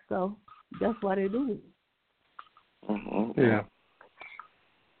anyway. So that's why they do it. Yeah.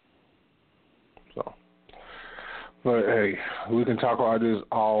 So, but hey, we can talk about this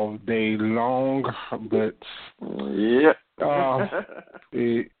all day long, but it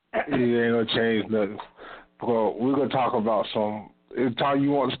ain't gonna change nothing. Well, we're gonna talk about some. Is time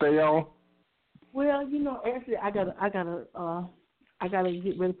you want to stay on? Well, actually, I gotta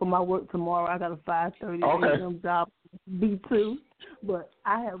get ready for my work tomorrow. I got a 5:30 a.m. job, B2. But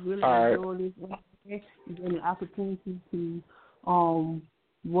I have really enjoyed this. It's been an opportunity to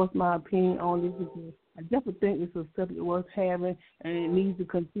voice my opinion on this because I definitely think it's a subject worth having, and it needs to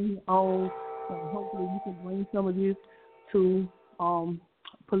continue on. So hopefully, we can bring some of this to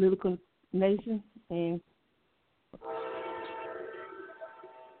political nation and.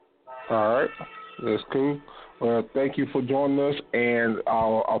 All right. That's cool. Well, thank you for joining us and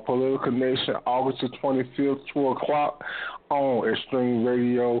our Political Nation, August the 25th, 12 o'clock on Extreme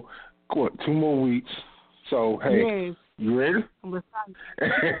Radio. 2 more weeks. So, hey, yes. You ready? I'm excited.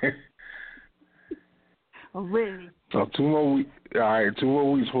 I'm ready. So 2 more weeks. All right, 2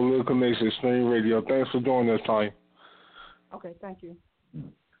 more weeks for Political Nation, Extreme Radio. Thanks for joining us, Tanya. Okay, thank you.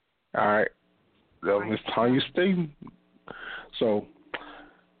 All right. That was Tanya Staten. So,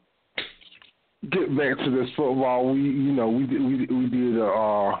 get back to this football. We did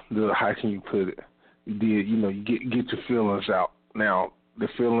the how can you put it? We did you get your feelings out. Now the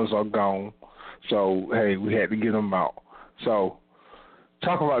feelings are gone, so hey, we had to get them out. So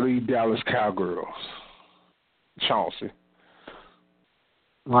talk about these Dallas Cowgirls, Chauncey.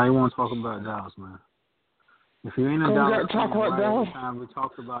 Why you want to talk about Dallas, man? If you ain't a Dallas fan, every time we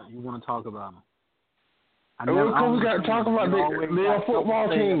talked about, you want to talk about them. We got to talk about their football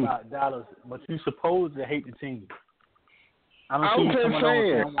team. About Dallas, but you supposed to hate the team. I'm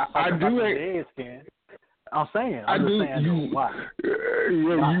saying I do hate. I'm saying. I'm just saying why. Yeah,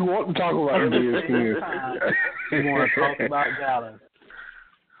 you want to talk about the Redskins. You want to talk about Dallas.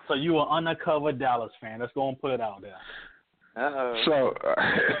 So you an undercover Dallas fan. Let's go and put it out there. So,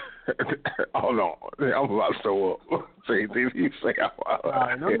 hold on. I'm about to throw up. Did he say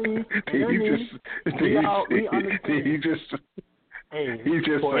no need. He just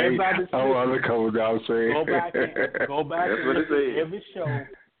say, I'm undercover Dallas fan. Go back and listen to every show.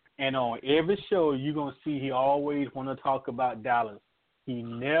 And on every show, you're going to see he always want to talk about Dallas. He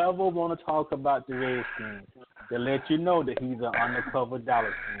never want to talk about the Redskins. To let you know that he's an undercover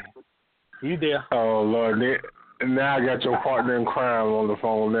Dallas fan. He's there. Oh, Lord. Now I got your partner in crime on the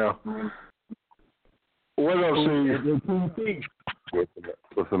phone now. What up, Cees?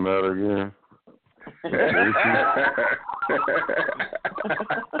 What's the matter again?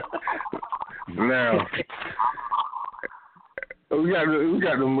 Now, we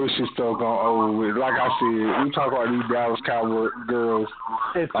got the mushy stuff going over with. Like I said, we talk about these Dallas Cowboy girls.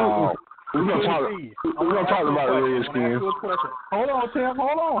 We're gonna talk about the Redskins. Hold on, Tim.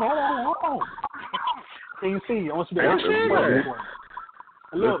 Hold on. C, I want you to ask you a question.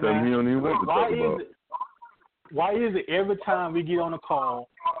 Look, man, why is it every time we get on a call,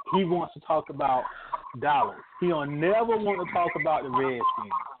 he wants to talk about Dallas? He'll never want to talk about the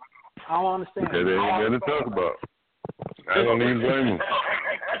Redskins. I don't understand. Okay, they ain't nothing to talk about. I don't even blame him.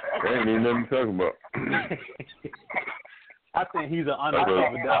 They ain't even nothing to talk about. I think he's an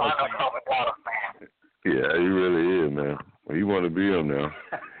undercover Dallas fan. Yeah, he really is, man. Well, you want to be him now.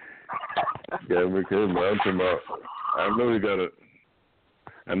 Yeah, I'm talking about. I know he got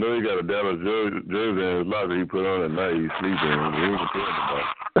I know he got a Dallas jersey in his locker he put on at night. He's sleeping. He ain't putting it on.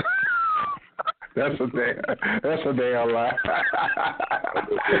 That's a damn lie.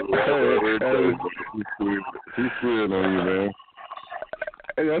 He's squealing on you, man.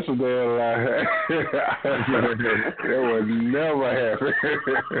 That's a damn lie. That would never happen.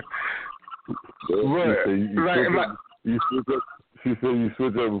 She said you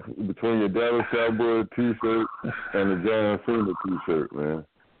switch up between your Dallas Cowboy T-shirt and the John Cena T-shirt, man.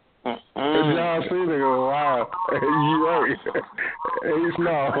 John Cena go, wow. You right. He's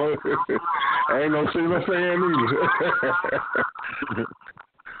not. Ain't no Cena fan either.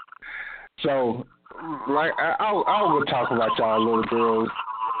 So, like, I'll go talk about y'all little girls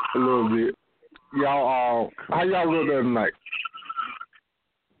a little bit. Y'all, how y'all look the other night?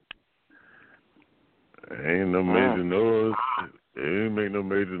 Ain't no major noise. It ain't make no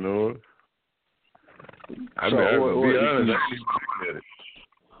major noise. I mean, I'll be honest, I didn't get it.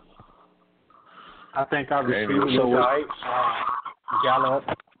 I think our receiver is all right. Gallup.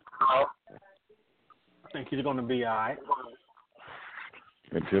 I think he's going to be all right.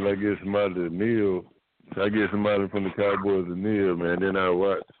 Until I get somebody to kneel. Until I get somebody from the Cowboys to kneel, man, then I'll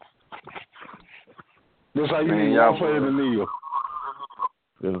watch. That's how you need one player to kneel.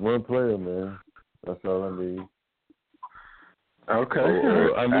 Just one player, man. That's all I need. Okay.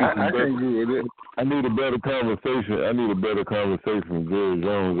 I can agree with it. I need a better conversation. I need a better conversation from Jerry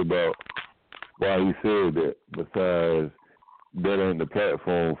Jones about why he said that. Besides, that ain't the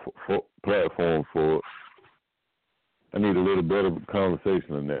platform for it. I need a little better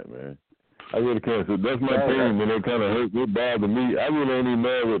conversation on that, man. I really can't. So that's my team, and it kind of hurts. It bothers me. I really ain't even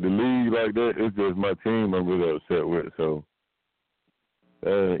mad with the league like that. It's just my team I'm really upset with. So,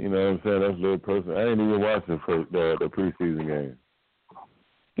 you know what I'm saying? That's a little personal. I ain't even watching the preseason game.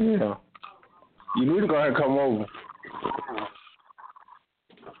 Yeah. You need to go ahead and come over.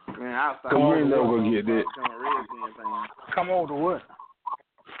 Man, I'll stop. Come on, never get that. Come over to what?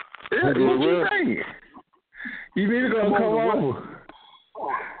 Yeah, what you think? You need to go come over.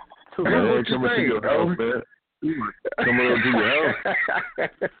 What you think, to your house, man. Come over to your house.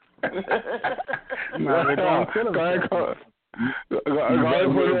 Go ahead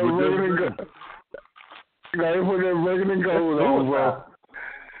put that regular gold on, bro.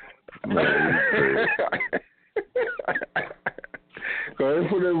 Go ahead and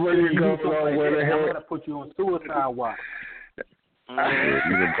put that regular gold on where the hell. I'm going to put you on suicide watch.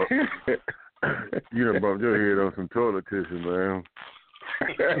 You done bumped your head on some toilet tissue, man.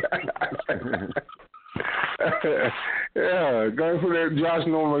 Yeah, go ahead and put that Josh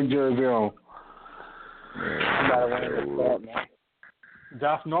Norman jersey on. You gotta win this spot, man.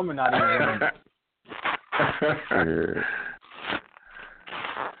 Josh Norman not even winning. Yeah.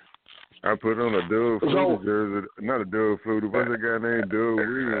 I put on a Doug Flutie jersey. Not a Doug Flutie. What's that guy named Doug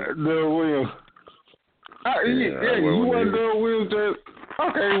Williams? Doug Williams. You want Doug Williams jersey?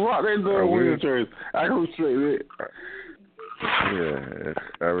 Okay, rock that Doug Williams jersey. I can respect it. Yeah,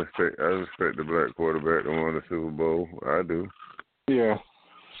 I respect the black quarterback that won the Super Bowl. I do. Yeah,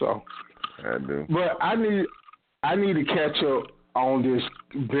 so I do. But I need to catch up on this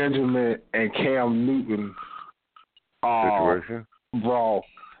Benjamin and Cam Newton situation. Brawl.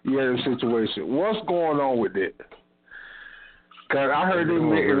 Yeah, the situation. What's going on with it? Because I heard they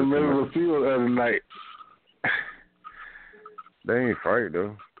met in the middle of the field the other night. They ain't fight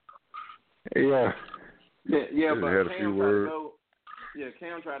though. Yeah. Yeah, but had a few words.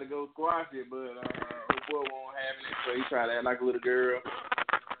 Cam tried to go squash it, but boy won't having it, so he tried to act like a little girl.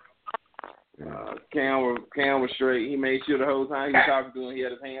 Cam was straight. He made sure the whole time he was talking to him, he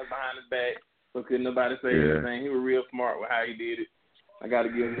had his hands behind his back, so couldn't nobody say anything. He was real smart with how he did it. I got to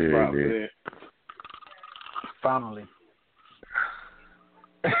give him the props for that. Finally.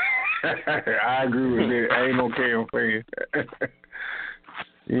 I agree with that. I ain't no Cam fan.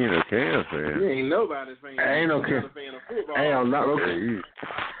 You ain't a Cam fan. You ain't nobody's fan. I ain't no Cam fan of football. I am not no Cam.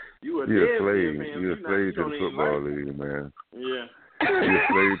 You a slave. fan. You a slave to the football league, man. Yeah. You a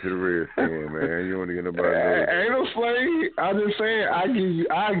slave to the Redskins, man. You want to get nobody else. Ain't no slave. I'm just saying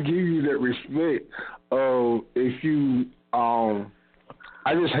I give you that respect of if you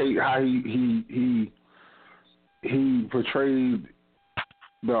I just hate how he portrayed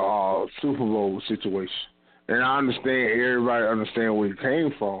the Super Bowl situation. And I understand everybody understand where he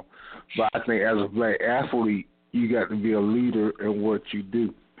came from, but I think as a black athlete, you got to be a leader in what you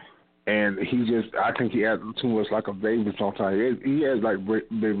do. And I think he acted too much like a baby sometimes. He has like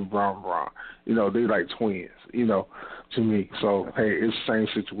baby Bryon. You know, they like twins, you know, to me. So, hey, it's the same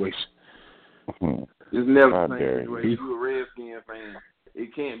situation. It's never the same situation. You a Redskin fan.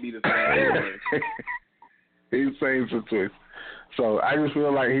 It can't be the same situation. It's the same situation. So I just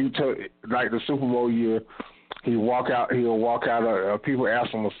feel like he took, like the Super Bowl year, he'll walk out. People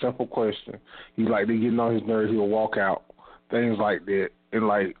ask him a simple question. He's like, they getting on his nerves. He'll walk out. Things like that, and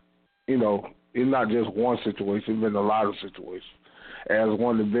like, you know, it's not just one situation. It's been a lot of situations. As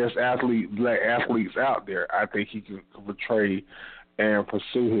one of the best black athletes out there, I think he can portray and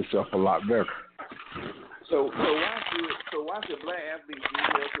pursue himself a lot better. So why should black athletes be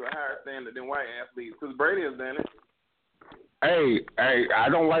held to a higher standard than white athletes? Because Brady has done it. Hey, I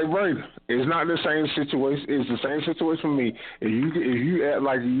don't like Brady. It's not the same situation. It's the same situation for me. If you act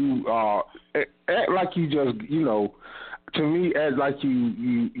like you just, you know, to me, act like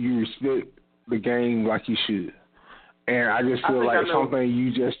you respect the game like you should. And I just feel like something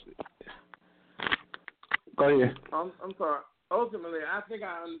you just go ahead. I'm sorry. Ultimately, I think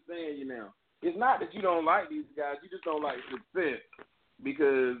I understand you now. It's not that you don't like these guys. You just don't like success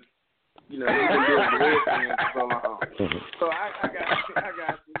because, you know, they've been doing the Redskins for so long. So I got you.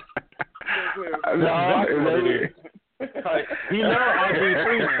 No, he knows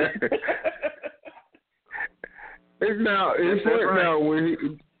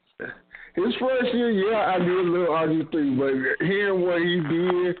RG3. His first year, yeah, I did a little RG3, but hearing what he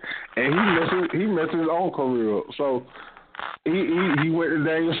did, and he messed his own career up. So he went to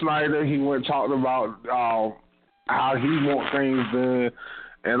Daniel Snyder. He went and talked about how he wants things done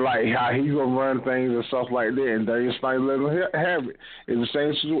and like how he gonna run things and stuff like that. And Daniel Snyder let him have it. It's the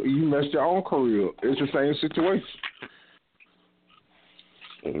same situation. You messed your own career up. It's the same situation.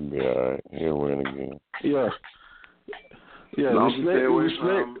 It'll be all right. He'll win again. Yeah. Yeah,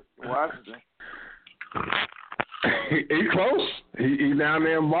 respect. Washington. He close. He down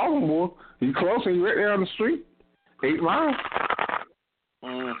there in Baltimore. He close. He right there on the street. 8 miles.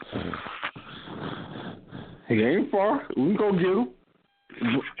 He ain't far. We can go get him.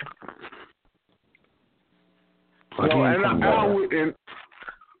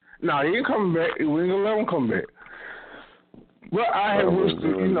 No, he ain't coming back. We ain't gonna let him come back. But I wish,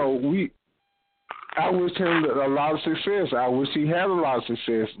 I wish him a lot of success. I wish he had a lot of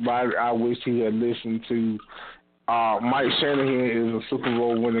success, but I wish he had listened to Mike Shanahan is a Super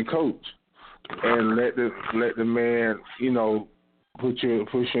Bowl winning coach, and let the man, you know, push you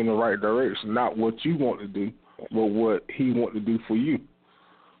in the right direction. Not what you want to do, but what he want to do for you.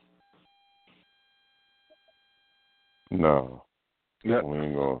 No, yep. We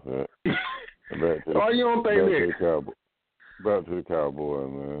ain't going for that. You don't think that? Back to the Cowboy,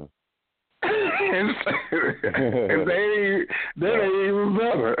 man. and they ain't even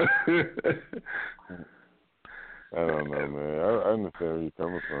better. I don't know, man. I understand where you're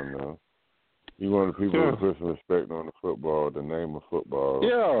coming from now. You want the people to put some respect on the football, the name of football.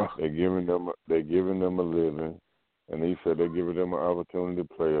 Yeah. They're giving them a living, and he said they're giving them an opportunity to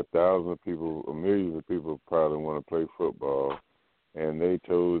play. 1,000 people, millions of people probably want to play football, and they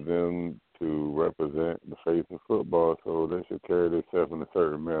told them to represent the face of football, so they should carry themselves in a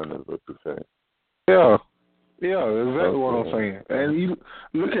certain manner, is what you're saying. Yeah, exactly what I'm saying. And you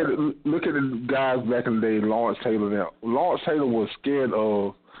look at the guys back in the day, Lawrence Taylor. Now, Lawrence Taylor was scared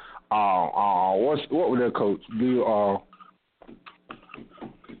of what was their coach?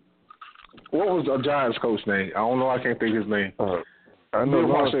 What was the Giants coach name? I don't know. I can't think his name. I know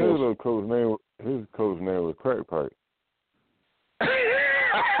Lawrence Taylor's coach name. His coach name was Crack Pipe.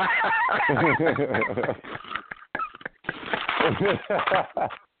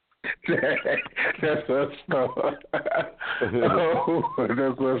 That's what's up.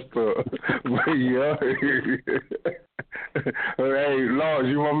 That's what's up. But yeah. Hey, Lord,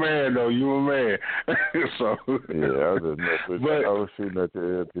 you my man though. You my man. So yeah, I was shooting at the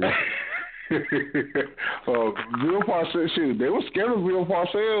LP. Bill Parcells, they were scared of Bill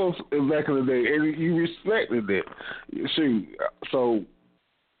Parcells back in the day, and you respected that. Shoot, so.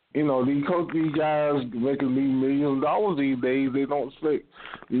 You know, these guys making these millions of dollars these days, they don't expect,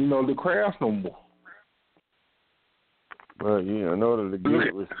 you know, the craft no more. Well, yeah, in order to give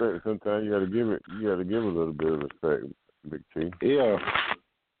it respect, sometimes you got to give a little bit of respect, Big T. Yeah.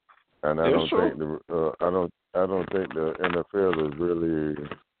 And I don't think the NFL is really,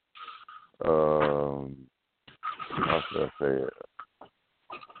 how should I say it?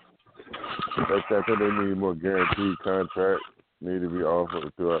 I think they need more guaranteed contracts. Need to be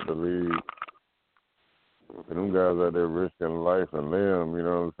offered throughout the league. And them guys out there risking life and limb, you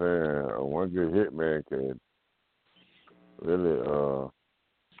know what I'm saying? One good hit man could really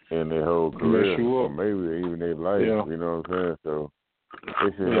end their whole career, or maybe even their life, you know what I'm saying? So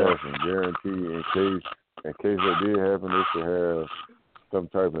they should have some guarantee in case that did happen, they should have some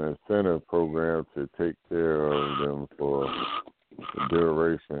type of incentive program to take care of them for the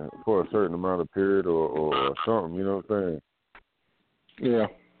duration, for a certain amount of period or something, you know what I'm saying? Yeah.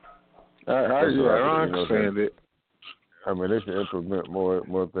 I understand it. I mean, they should implement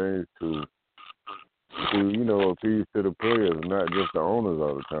more things to appease to the players, and not just the owners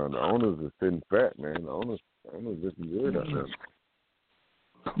all the time. The owners are sitting fat, man. The owners just good out there.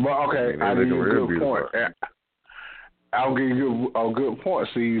 But okay, I give you a good point. I'll give you a good point,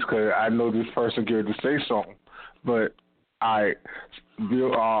 Cees, because I know this person geared to say something. But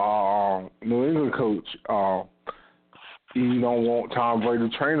New England coach, you don't want Tom Brady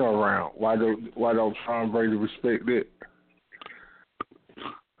trainer around. Why don't Tom Brady respect it?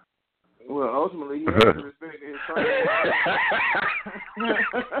 Well, ultimately, he has to respect his trainer.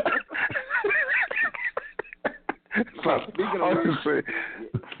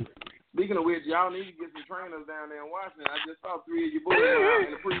 Speaking of which, y'all need to get some trainers down there in Washington. I just saw 3 of your boys out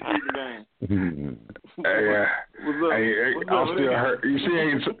in the preseason game. What's up? I'm still hurt. You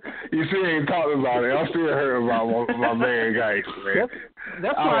see, ain't talking about it. I'm still hurt about my man guys, man.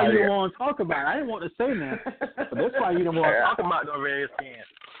 That's why you don't want to talk about it. I didn't want to say that, but that's why you don't want to talk about the Redskins.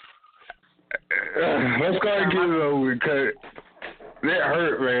 Let's go ahead and get it over because that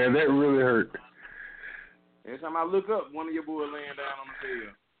hurt, man. That really hurt. Every time I look up, one of your boys laying down on the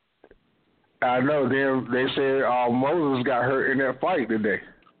field. I know. They said Moses got hurt in that fight today.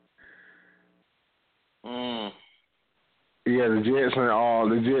 Yeah, the Jets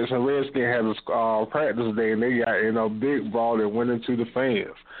and Redskins had a practice today, and they got big brawl that went into the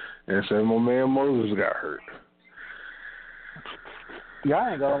fans, and said my man Moses got hurt. Y'all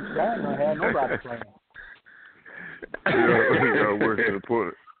ain't gonna have nobody playing. Y'all worse than the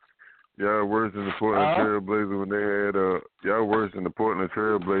Portland. Y'all worse than the Portland Trailblazers when they had y'all worse than the Portland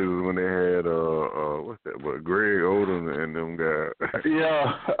Trailblazers when they had what's that? What, Greg Oden and them guys.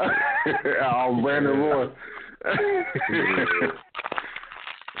 Yeah, Brandon Roy.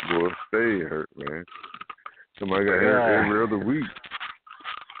 Boy, stay hurt, man. Somebody got hurt every other week.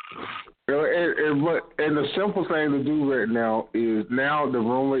 And the simple thing to do right now is the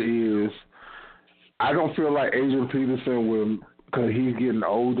rumor is I don't feel like Adrian Peterson will, because he's getting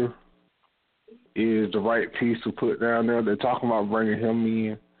older, is the right piece to put down there. They're talking about bringing him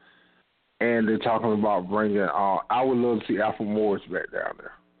in, and they're talking about bringing. I would love to see Alfred Morris back down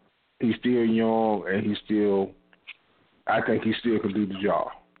there. He's still young, and I think he still can do the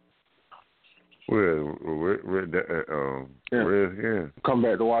job. Well, come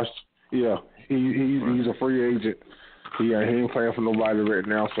back to Washington. Yeah, he's a free agent. He ain't playing for nobody right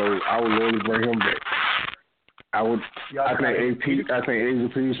now, so I would love to bring him back. I think Adrian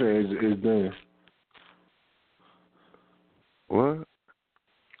Peterson is done. What?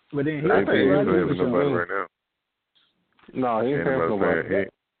 But then he ain't playing for nobody right now. No, he ain't playing for nobody.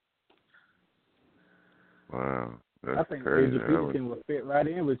 Wow, that's I think crazy. Adrian Peterson will fit right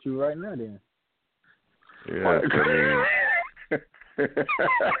in with you right now. Then. Yeah,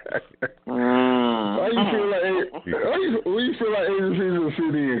 Why you feel like Adrian Peterson will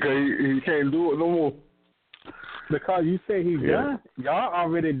fit in? Because he can't do it no more. Because you say he's done. Y'all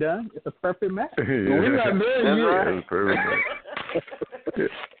already done. It's a perfect match. We're not done yet. It's perfect.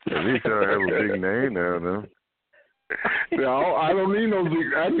 At least y'all have a big name now, though. No, I don't need no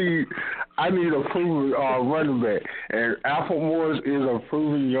big. I need a proven running back, and Alfred Morris is a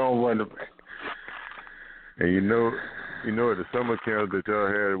proven young running back. And at the summer camp that y'all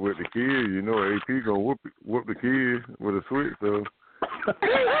had with the kids, AP gonna whoop the kids with a switch. So why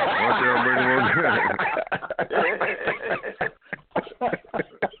don't y'all bring them on down?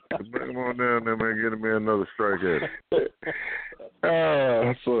 Bring them on down there, man. Get him another strike at it.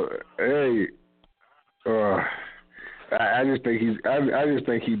 I just think he's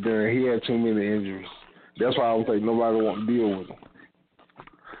done. He had too many injuries. That's why I don't think nobody want to deal with him.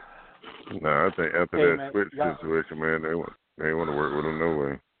 No, I think after that switch situation, man, they want to work with him no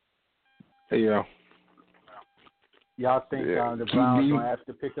way. Yeah. Y'all think the Browns gonna have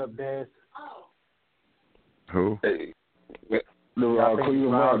to pick up Dez? Who? The Cleveland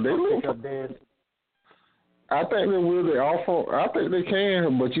Browns. They pick up Dez. I think they will. I think they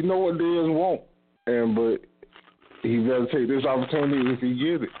can, but you know what Dez won't, but he better take this opportunity if he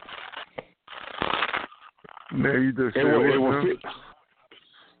gets it. Man, you just said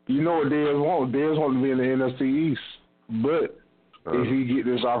you know what Dez wants? Dez wants to be in the NFC East. But if he get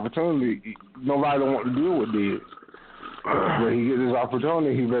this opportunity, nobody don't want to deal with Dez. When he get this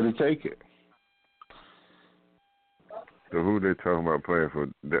opportunity, he better take it. So who they talking about playing for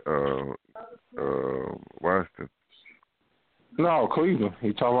Washington? No, Cleveland.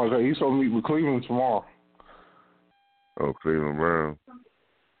 He's supposed to meet with Cleveland tomorrow. Oh, Cleveland Browns.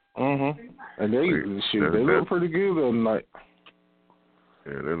 And they look pretty good the other night.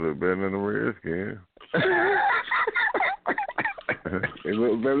 Yeah, they look better than the Redskins. They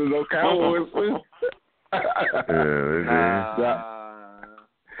look better than those Cowboys too. Yeah, they do.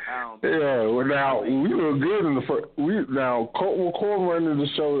 Yeah, well now we look good in the first. Colt McCoy running the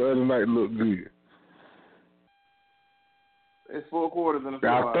show the other night looked good. It's 4 quarters in the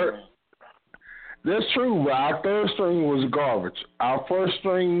football game. That's true, but our third string was garbage. Our first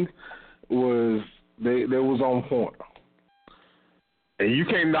string was they was on point. And you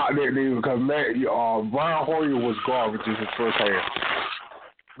can't knock that nigga because Bryon Hoyer was garbage in his first half.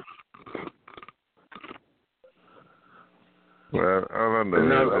 Well, all I know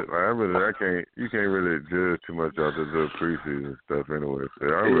is you can't really judge too much off the little preseason stuff anyway. So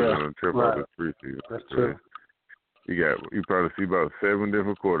I really don't trip off the preseason. That's true. You probably see about 7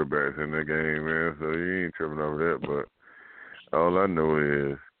 different quarterbacks in that game, man. So you ain't tripping over that. But all I know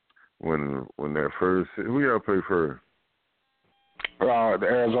is when that first, who y'all play first? The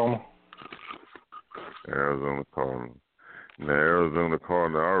Arizona Cardinals. Now Arizona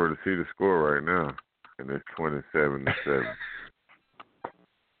Cardinals, I already see the score right now, and it's 27-7.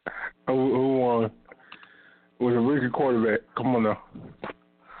 Who won? Was a rookie quarterback. Come on now.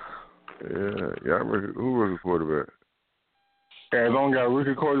 Yeah. Who was the quarterback? Arizona got a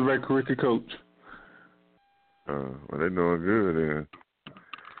rookie quarterback, rookie coach. Well, they doing good then.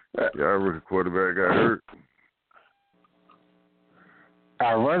 Y'all rookie quarterback got hurt.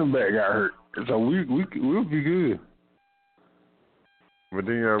 Our running back got hurt, so we'll be good. But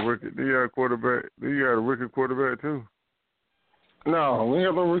then you got a rookie quarterback too. No, we ain't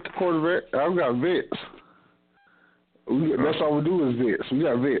got no rookie quarterback. I've got vets. That's all we do is vets. We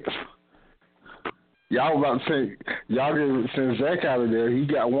got vets. Y'all about to say y'all gonna send Zach out of there. He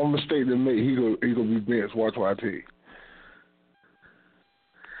got one mistake to make. He gonna be benched. Watch what I tell you.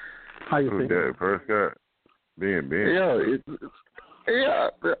 How you think? Dak Prescott being benched. Yeah.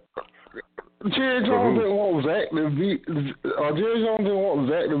 Jerry Jones didn't want Zach to be. Jerry Jones didn't want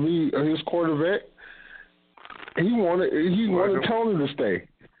Zach to be his quarterback. He wanted Tony to stay.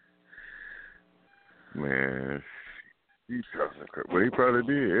 Man, but he probably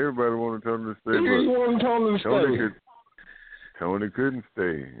did. Everybody wanted Tony to stay. He wanted Tony to stay. Tony couldn't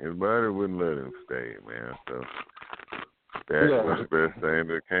stay. His body wouldn't let him stay, man. So that was the best thing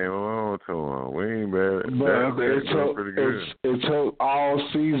that came along to him. We ain't bad. But pretty good. It took all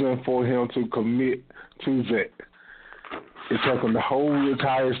season for him to commit to Zach. It took him the whole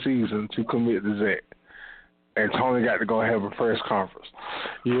entire season to commit to Zach. And Tony got to go have a press conference.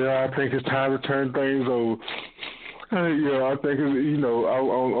 Yeah, I think it's time to turn things over. I think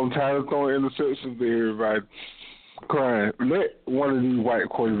I'm tired of throwing interceptions to everybody crying. Let one of these white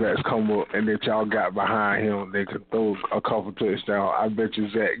quarterbacks come up and that y'all got behind him. They could throw a couple touchdowns. I bet you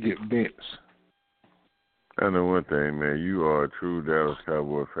Zach get benched. I know one thing, man. You are a true Dallas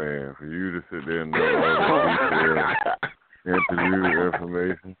Cowboy fan. For you to sit there and know all the interview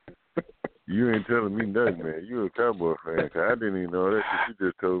information, you ain't telling me nothing, man. You a Cowboy fan. 'Cause I didn't even know that. You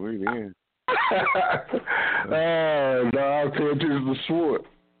just told me then. No, I pay attention to sport.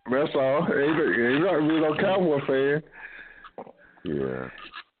 That's all. Ain't not really no Cowboy fan. Yeah.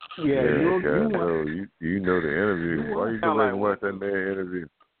 Yeah, you know the interview. Why you go back and watch that man interview?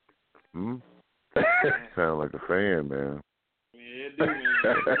 Sound like a fan, man. Yeah, it do,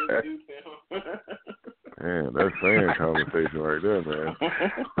 man. Man, that's fan conversation right there, man.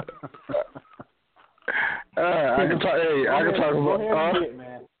 I can talk about.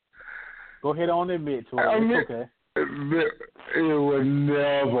 Man. Go ahead on and admit to it. It's okay. It would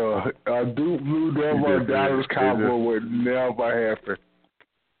never. A Duke Blue Devil, a Dallas Cowboy would never happen.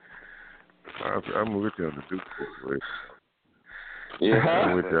 I'm with you on the Duke situation. Yeah,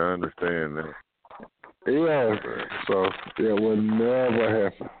 I'm with you. I understand that. Yeah, so it would never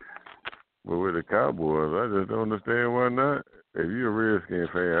happen. But with the Cowboys, I just don't understand why not. If you're a Redskin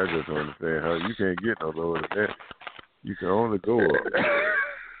fan, I just don't understand how you can't get no lower than that. You can only go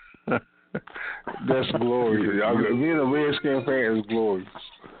up. That's glorious. Being a Redskin fan is glorious.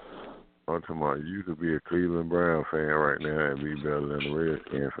 I'm talking about you could be a Cleveland Brown fan right now and be better than a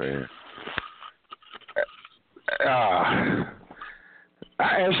Redskin fan. I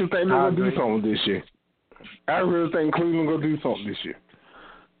actually think they're going to do something this year. I really think Cleveland going to do something this year.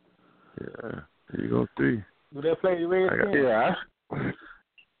 Yeah, you're going to see. Do they play the Redskins? Yeah.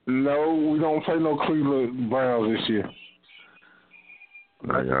 No, we don't play no Cleveland Browns this year.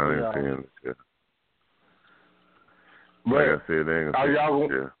 No, y'all ain't seeing it yet. But like I said, they ain't are y'all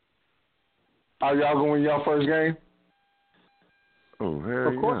going to win y'all first game? Oh, hell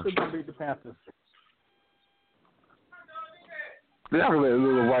Of course they're going to beat the Panthers. Y'all can let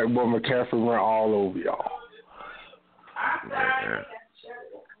little white boy McCaffrey run all over y'all.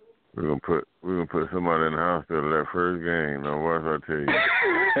 We're gonna put somebody in the hospital that first game. Now watch I tell you.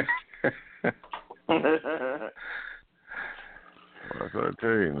 Watch I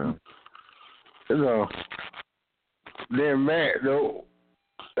tell you now. No. Then Matt though,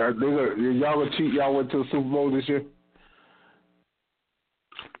 y'all gonna cheat? Y'all went to the Super Bowl this year?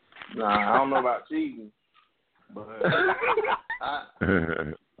 Nah, I don't know about cheating, but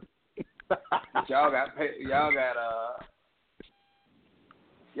y'all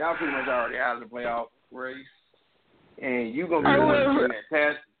pretty much already out of the playoff race, and you gonna be the one getting that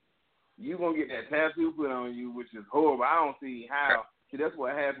tattoo. You gonna get that tattoo put on you, which is horrible. I don't see how. See, that's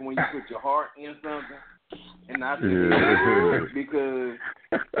what happens when you put your heart in something, and not because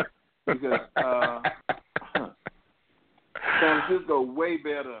San Francisco way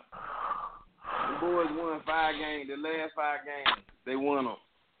better. The boys won 5 games. The last 5 games, they won them.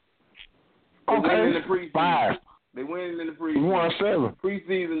 They won in the preseason. 5. They won in the preseason. We won 7.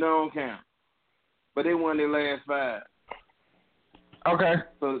 Preseason don't count, but they won their last 5. Okay.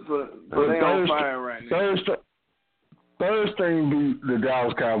 So they on fire right now. Third string beat the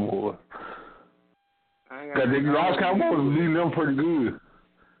Dallas Cowboys. Because the Dallas Cowboys beat them pretty good.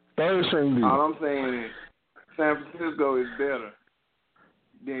 Third string beat. All I'm saying is San Francisco is better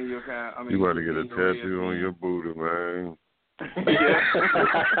than your you got to get a tattoo on your booty, man.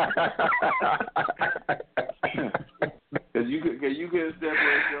 Because you couldn't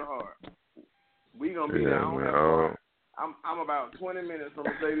separate your heart. We gonna be down. I'm about 20 minutes from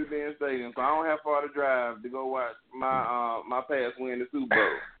Mercedes-Benz Stadium, so I don't have far to drive to go watch my Pats win the Super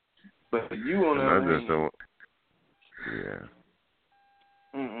Bowl. But you on the other hand, don't. Yeah.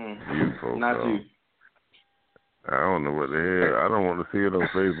 You folks, not you. I don't know what the hell. I don't want to see it on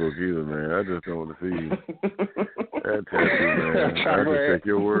Facebook either, man. I just don't want to see you. That tattoo, man. I can take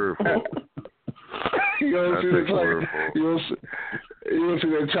your word for it. You don't see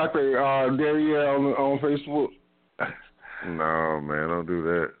that chocolate Derriere on Facebook? No, man, don't do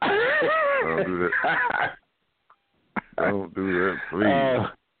that. Don't do that. Don't do that, please.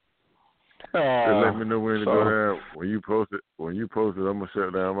 Just let me know when to go down. When you post it, I'm gonna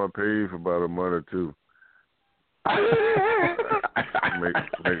shut down my page for about a month or 2.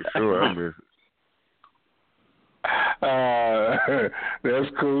 make sure I miss it. That's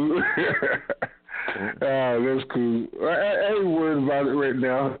cool. That's cool. I ain't worried about it right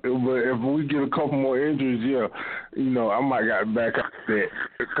now, but if we get a couple more injuries, yeah, I might got back up that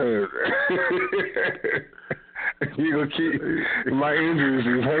because you gonna keep my injuries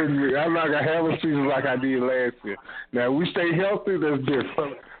is hurting me. I'm not gonna have a season like I did last year. Now, if we stay healthy, that's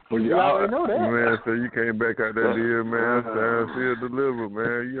different. But you already know that, man. So you came back out that deal, man. Still deliver,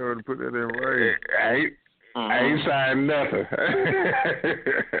 man. You already put that in writing. I ain't signed nothing.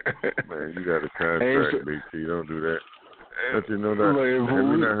 Man, you got a contract, Big T. Don't do that. Don't you know that? Have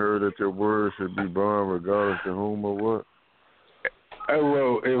you not heard that your word should be bond regardless to whom or what?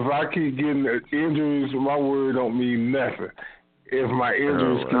 Well, if I keep getting injuries, my word don't mean nothing. If my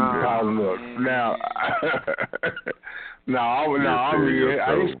injuries keep piling up. Now, I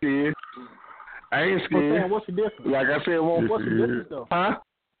ain't scared. I ain't scared. What's the difference? Like I said, what's the difference, though? Huh?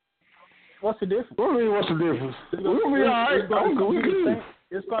 What's the difference? What do you mean, what's the difference? We'll be all right.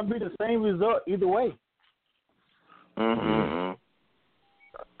 It's going to be the same result either way. Mm-hmm.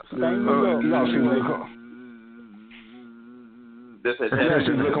 Same result. You don't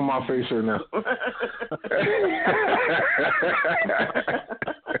see look on my face right now.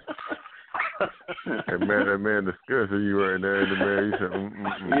 That man discussing you right now, the man. You said,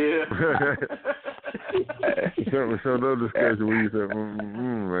 yeah. So no discussion when you said,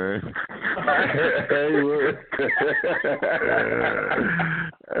 man.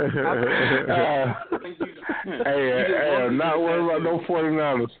 I'm not worried about no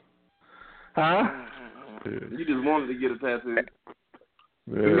 49ers. Huh? You just wanted to get a tattoo.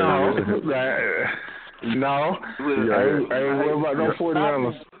 No. I ain't worried about no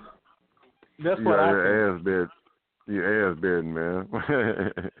 49ers. That's what I think. Your ass bedding, man.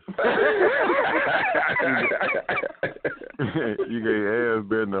 You gave ass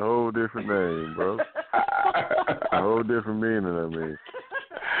bedding a whole different name, bro. A whole different meaning, I mean.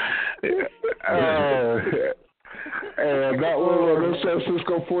 Not one of those San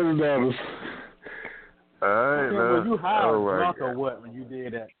Francisco 49ers. All right, now. Were you high or drunk or what when you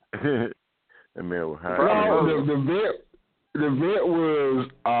did that? That man was high. No, the bet was,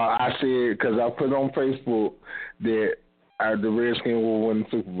 I said, because I put on Facebook that the Redskins will win the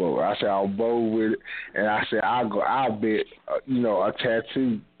Super Bowl. I said I'll bowl with it, and I said I'll bet, a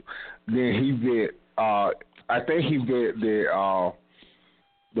tattoo. Then he bet, I think he bet that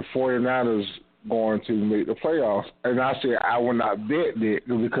the 49ers going to make the playoffs. And I said I will not bet that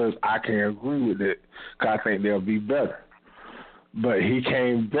because I can't agree with it because I think they'll be better. But he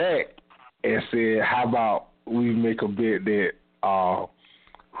came back and said, how about we make a bet that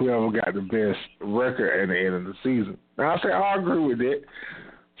whoever got the best record at the end of the season. And I said, I agree with that.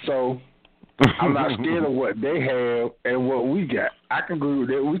 So I'm not scared of what they have and what we got. I can agree with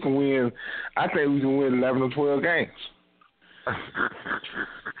that. We can win. I think we can win 11 or 12 games.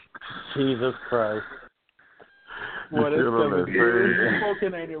 Jesus Christ. What is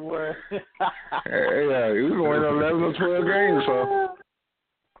smoking ain't it worth? Yeah, we can win 11 or 12 games, so.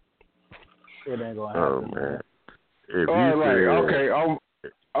 It ain't going to happen. Oh, man. Okay, hold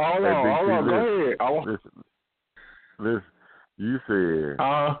on, go ahead. Listen, you said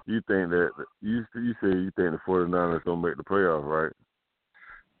you think that you said you think the 49ers gonna make the playoffs, right?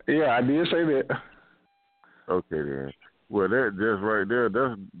 Yeah, I did say that. Okay then. Well, that just right there,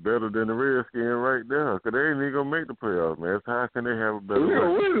 that's better than the Redskins right there, because they ain't even gonna make the playoffs, man. So how can they have a better? We're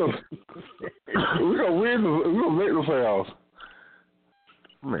gonna win them. We're gonna make the playoffs.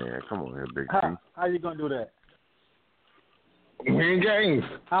 Man, come on here, Big T. How you gonna do that? Win games.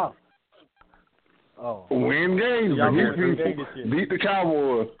 How? Oh. Win games. Beat the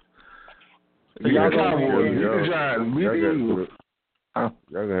Cowboys. Beat the Cowboys. Beat the Giants. Beat the Eagles. Y'all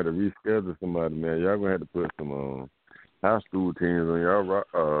gonna have to reschedule somebody, man. Y'all gonna have to put some high school teams on y'all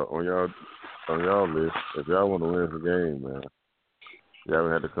list if y'all want to win the game, man. Y'all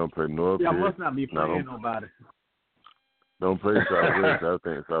gonna have to come play North. Y'all must not be playing nobody. Don't play Southwest. I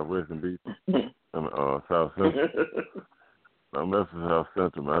think Southwest can beat South Central. I'm messing with South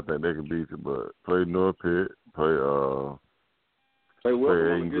Central, man. I think they can beat you, but play North Pitt, play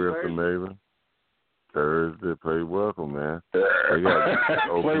Aiden Griffin maybe. Thursday, play Welcome, man. They got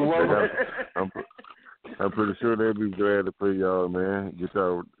play Welcome. I'm pretty sure they'll be glad to play y'all, man. Get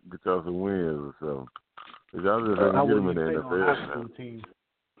y'all some wins or something. Y'all just have to get them in the NFL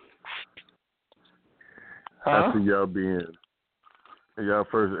now. I see y'all being y'all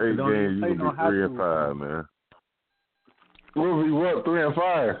first 8 games. You can be 3-5, man. We'll be what,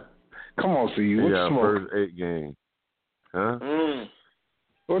 3-5? Come on, Cees. What's the smoke? First 8 games. Huh?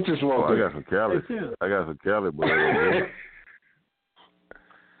 What's the smoke? I got some Cali. I got some Cali boys.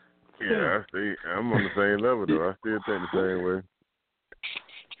 Yeah, I see. I'm on the same level though. I still think the same way.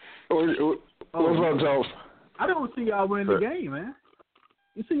 What's up, Joe? I don't see y'all winning the game, man.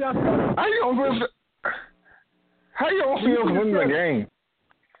 You see y'all. How you gonna see us winning the game?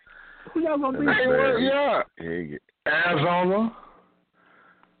 Who y'all gonna beat? Yeah. Arizona.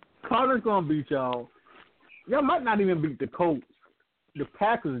 Cardinals gonna beat y'all. Y'all might not even beat the Colts. The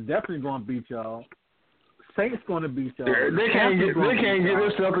Packers definitely gonna beat y'all. Saints gonna beat y'all. They can't get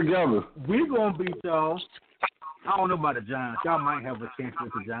themselves together. We gonna beat y'all. I don't know about the Giants. Y'all might have a chance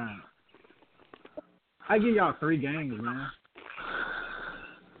with the Giants. I give y'all 3 games, man.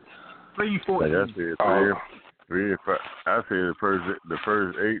 3-4. Like I said, 3 and 5. I said the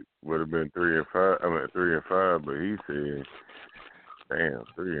first 8 would have been 3 and 5. I mean 3 and 5, but he said, "Damn,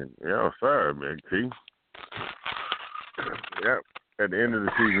 3 and y'all sorry, man, T." Yeah. At the end of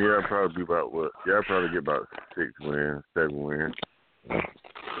the season, y'all probably be about what? Y'all probably get about 6 wins, 7 wins.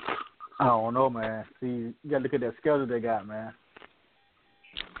 I don't know, man. See, you gotta look at that schedule they got, man.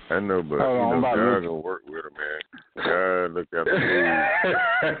 I know, but God gonna work with him, man. God look at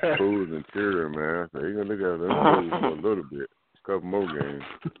the food and children, man. So he gonna look at them for a little bit, a couple more games.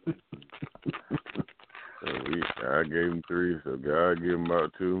 So I gave him 3, so God give him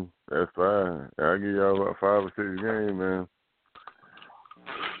about 2. That's fine. I give y'all about 5 or 6 games, man.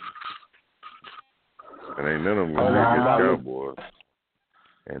 And ain't none of them gonna get the Cowboys.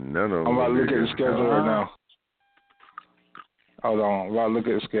 And none of them. I'm about to look at the schedule right now. Hold on, I'm about to look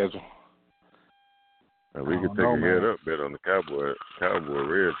at the schedule. And we can take a head up bet on the Cowboy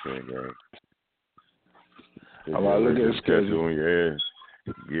Redskin game. I'm about to look at the schedule. On your ass.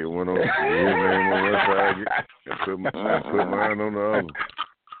 Get one on, get his name on one side, and put mine on the other.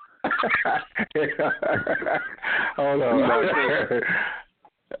 Hold on.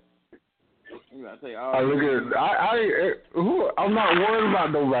 I'm not worried about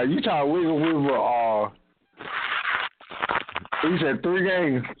nobody. You try to wiggle with you said 3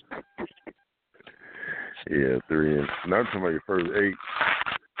 games. Yeah, 3. And I'm talking about your first 8.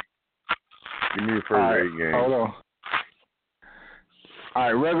 Give me your first 8 games. Hold on. All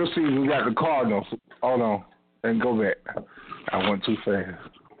right, regular season, we got the Cardinals. Hold on. And go back. I went too fast.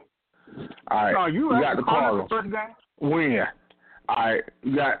 All right, we got the Cardinals. Win. All right,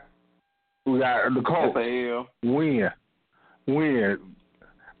 we got the Colts. Win.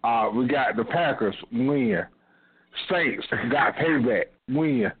 We got the Packers. Win. Saints got payback.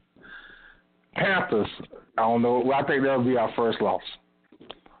 Win. Panthers, I don't know. Well, I think that'll be our first loss.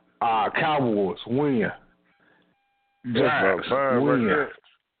 Cowboys, win. Giants, win. Right,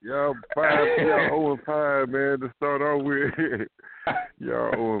 y'all 0-5, man, to start off with.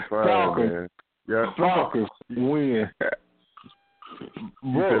 Y'all 0-5, man. Yeah. Falcons, win.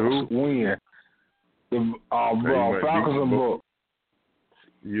 Bucks, win. Falcons and Bucks.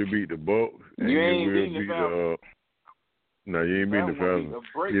 You beat the Bucks. You ain't beating the Falcons. No, you ain't beating the Falcons.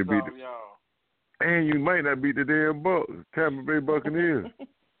 You beat y'all. And you might not beat the damn Bucks. Tampa Bay Buccaneers.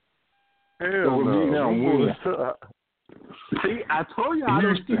 Hell no. See, I told you I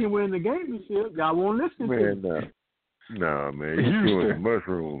don't see him winning the game this year. Y'all won't listen to me. Nah, man. You're doing some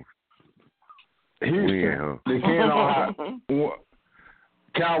mushrooms. Houston. They can't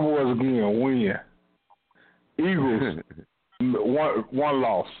Cowboys again, win. Eagles, one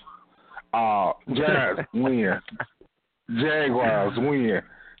loss. Giants, win. Jaguars, win.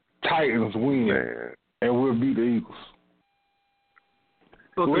 Titans, win. Man. And we'll beat the Eagles.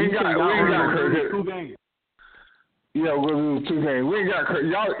 So we ain't got 2 games. Yeah, we're gonna lose 2 games. We ain't got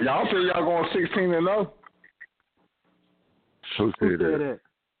y'all say y'all going 16-0. Who said that?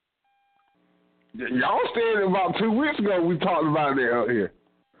 Y'all said about 2 weeks ago we talked about that out here.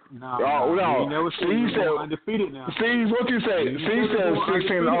 No. Cees said undefeated now. Cees, what you say? Cees said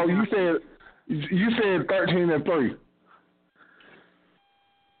 16-0. You said 13-3.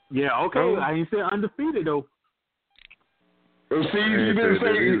 Yeah, okay. I ain't say undefeated though. Cees, you didn't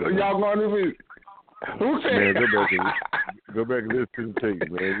say y'all going undefeated. Who said? Man, go back and listen to the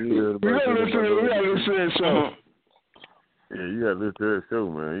tape, man. We gotta listen to that show. Yeah, you gotta listen to that show,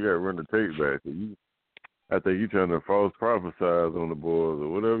 man. You gotta run the tape back. I think you trying to false prophesize on the boys or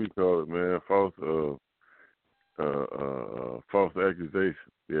whatever you call it, man. False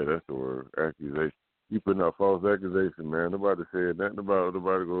accusation. Yeah, that's the word. Accusation. You putting out false accusation, man. Nobody said nothing about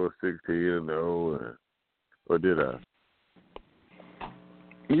nobody going 16-0, or did I?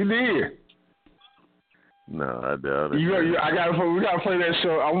 You did. No, I doubt it. We gotta play that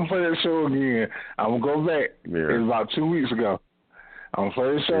show. I'm gonna play that show again. I'm gonna go back. Yeah. It's about 2 weeks ago. I'm gonna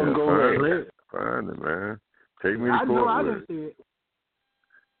play the show and go back. Find it, man. Take me to court. I know I didn't see it.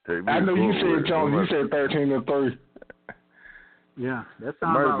 Take me I know you said, Tony. You said 13-3. Yeah, that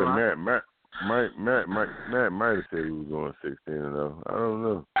sounds about right. Matt might have said he was going 16-0. I don't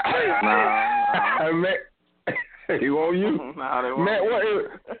know. Matt, he want you? Nah, they won't. Matt,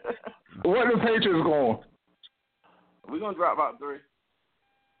 what the Patriots going? We're gonna drop about 3.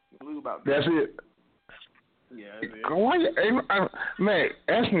 We'll lose about 3. That's it. Yeah, that's it. Matt,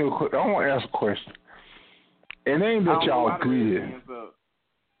 ask me a question. I want to ask a question. It ain't that y'all good.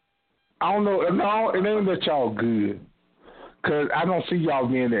 I don't know. No, it ain't that y'all good. Because I don't see y'all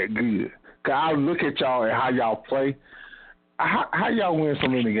being that good. Because I look at y'all and how y'all play. How y'all win so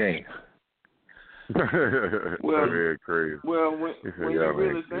many games? Well, crazy. Well, when you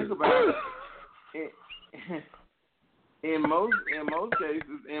really think about it, in most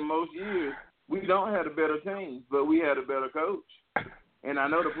cases, in most years, we don't have a better team, but we had a better coach. And I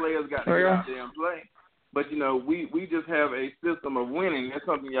know the players got to get out there and play. But, we just have a system of winning. That's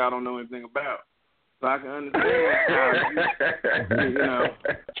something y'all don't know anything about. So I can understand how,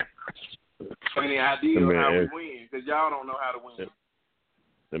 any idea of how we win, because y'all don't know how to win.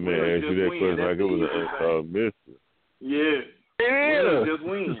 Let me ask you that question like it was an unsolved mystery. Yeah. Yeah. Just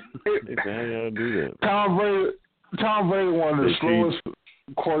win. How y'all do that? Tom Brady one of the slowest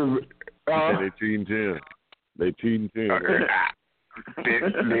quarterbacks. They cheating 10. They cheating 10.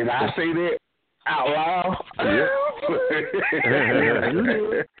 Did I say that out loud? Yeah. You said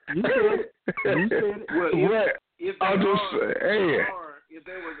it. Well, if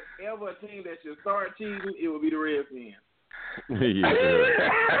there was ever a team that should start cheating, it would be the Redskins. Yeah.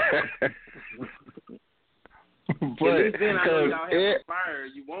 But then I know y'all have fire.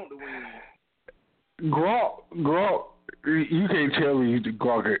 You want to win. Gronk, you can't tell me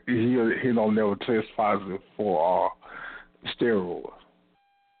Gronk he don't never test positive for steroids.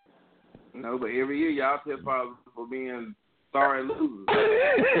 No, but every year y'all test positive for being sorry losers.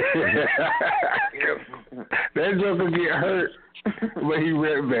 That joker get hurt, but he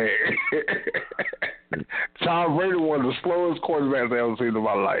went back. Tom Brady one of the slowest quarterbacks I've ever seen in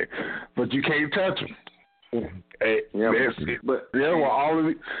my life, but you can't touch him. Hey, that's where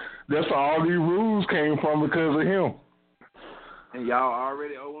all these rules came from because of him. And y'all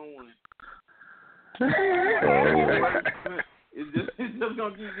already 0-1. It's just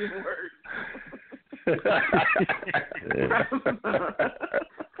gonna keep getting worse.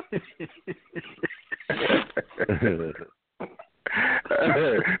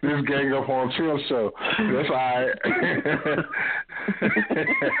 This gang up on chill show. That's all right.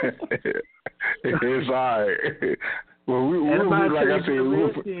 It's all right. Well, we'll be, like I said,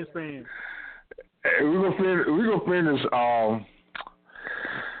 we're gonna finish. We're gonna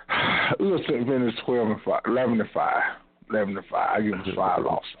finish 12-5, 11-5, 11-5. I give them 5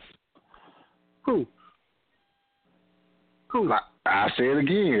 losses. Cool. Like I say it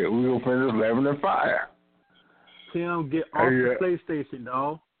again. We're gonna finish 11-5. Tim, get off the PlayStation,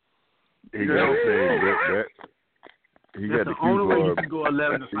 dog. He got to say that. He got the only way you cue can go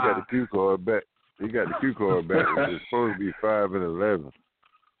 11-5. He got the cue card back. It's supposed to be 5-11.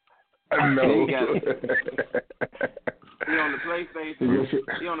 No. He on the PlayStation.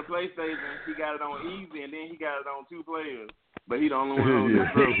 He got it on easy, and then he got it on 2 players. But he the only one on the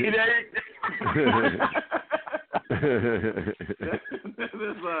That's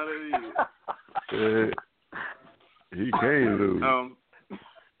all it is. He can't lose.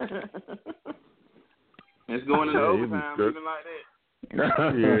 It's going into overtime, even like that.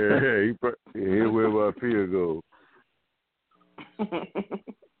 He'll win by field goal.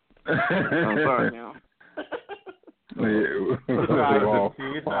 I'm sorry, man.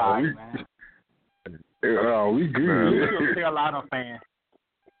 It's all right, man. We good. You're a Carolina fan.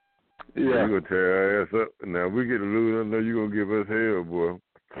 Yeah. You're going to tear our ass up. Now, if we get to lose, I know you're going to give us hell, boy.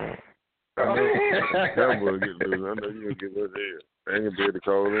 Cowboys get lose, I know you're going to give us hell. I ain't going to be able to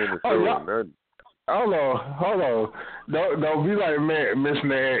call in and show nothing. Hold on. Don't be like Miss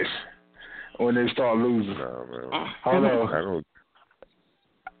Nash when they start losing. Nah, man. Hold on. I don't.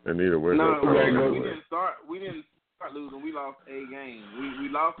 I need a wake up. We didn't start losing. We lost a game. We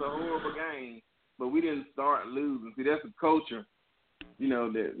lost a horrible game, but we didn't start losing. See, that's the culture. We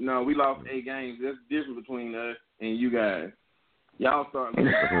lost 8 games. That's the difference between us and you guys. Y'all start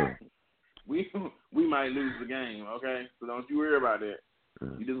losing. we might lose the game, okay? So don't you worry about that.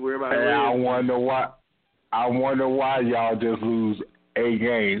 You just worry about it. I wonder why y'all just lose a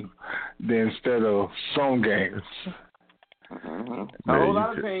game instead of some games. A whole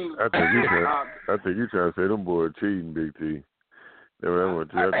lot of teams. I think you trying to say them boys cheating, Big T. That's what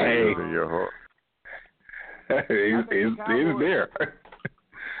I think that's in your heart. It's there.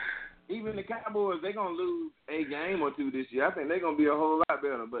 Even the Cowboys, they're going to lose a game or 2 this year. I think they're going to be a whole lot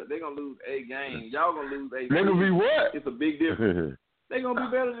better, but they're going to lose a game. Y'all going to lose a game. They're going to be what? It's a big difference. They're going to be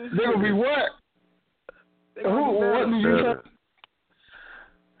better this year. They're going to be what? What did you say?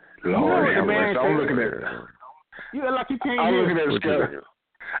 Lord, I'm looking at you like you can't I'm looking at the schedule.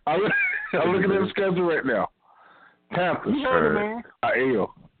 I'm looking at the schedule right now. Panthers. You heard it, man.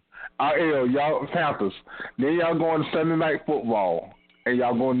 IL, y'all Panthers. Then y'all going to Sunday Night Football, and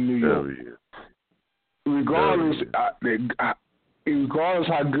y'all going to New York. Regardless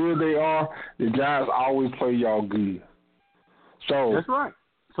how good they are, the Giants always play y'all good. So that's right.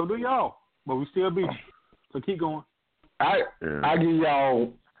 So do y'all, but we still beat you. So keep going. I'll give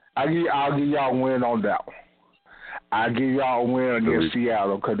y'all a win on that one. I'll give y'all a win against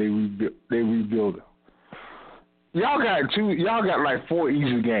Seattle because they rebuilding. Y'all got like 4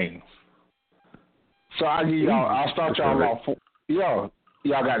 easy games. So I'll start y'all off. Y'all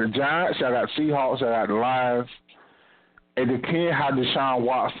got the Giants, y'all got Seahawks, y'all got the Lions. It depends how Deshaun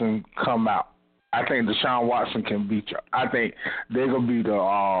Watson come out. I think Deshaun Watson can beat you. I think they're gonna be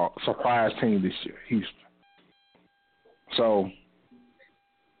the surprise team this year, Houston. So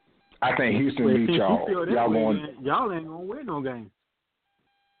I think Houston beat y'all. Y'all ain't gonna win no game.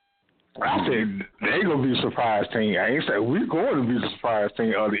 I said they gonna be a surprise team. I ain't say we're going to be the surprise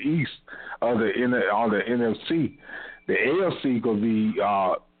team of the East, on the NFC. The AFC gonna be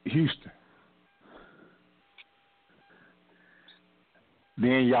Houston.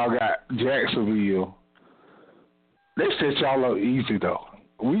 Then y'all got Jacksonville. They set y'all up easy though.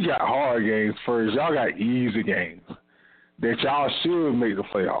 We got hard games first. Y'all got easy games that y'all should make the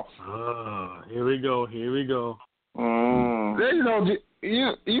playoffs. Here we go. Then,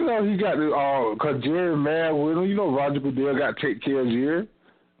 you know he got the because Jerry mad with him. You know Roger Goodell got to take care of Jerry.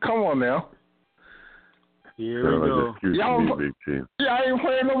 Come on now. Here we go. Y'all ain't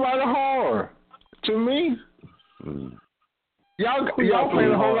playing nobody hard. To me, y'all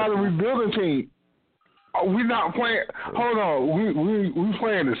playing a whole lot of rebuilding team. We not playing. Hold on, we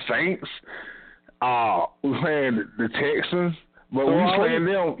playing the Saints. We playing the Texans, but we playing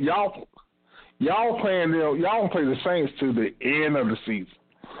them. Y'all playing them. Y'all play the Saints to the end of the season.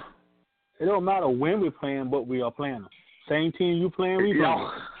 It don't matter when we're playing, but we are playing them. Same team you playing, we playing.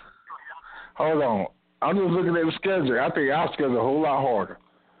 Hold on. I'm just looking at the schedule. I think our schedule a whole lot harder.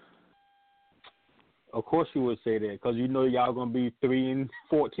 Of course you would say that because you know y'all gonna be 3-14.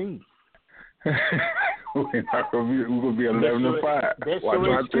 We're gonna be 11-5. That's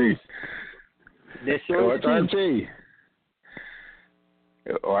your excuse. That's your excuse.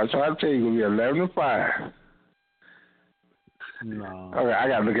 Oh, I try to tell you, it's going to be 11-5. No. Okay, I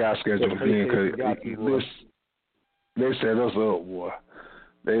got to look at our schedule again because they set us up, boy.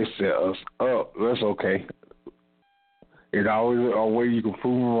 They set us up. That's okay. It's always a way you can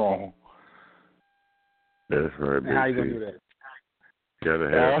prove them wrong. That's right, Big How you T. going to do that? Gotta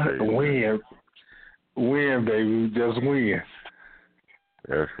have faith. Win, baby. Just win.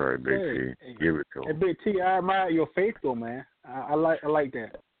 That's right, Big T. Give it to him. Hey, Big T, I admire your faith, though, man. I like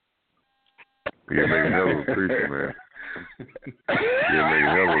that. You make a hell of a preacher, man. You make a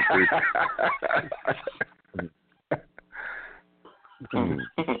hell of a preacher.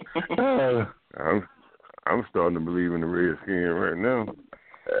 I'm starting to believe in the Redskin right now.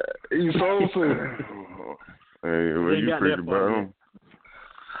 You so soon. Hey, what you preach about him?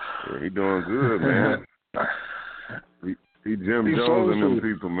 Yeah, he doing good, man. He Jim Jones and them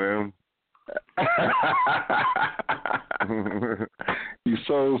people, man. You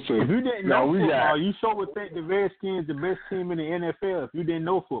so soon. If you didn't know football, you sure would think the Redskins the best team in the NFL if you didn't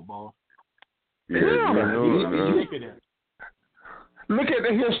know football. Yeah. Look at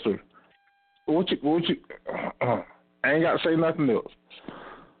the history. What you I ain't got to say nothing else.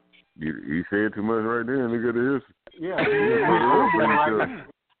 You said too much right there. Look at the history. Yeah.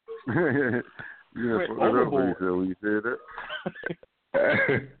 You done fucked it up for yourself when you said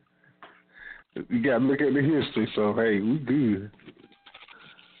that. You got to look at the history, so, hey, we good.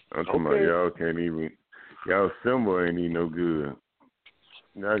 I'm talking about y'all can't even, y'all symbol ain't even no good.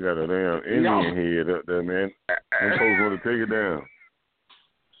 Y'all got a damn Indian head up there, man. Them folks want to take it down.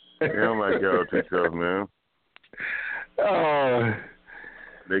 They don't like y'all too tough, man.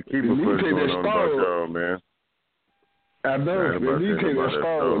 They keep a push going on about y'all, man. I know. They need to take that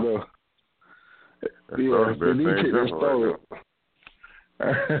star, though. Yeah, they need to take that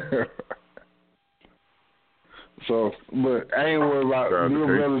star. So, but I ain't worried about Bill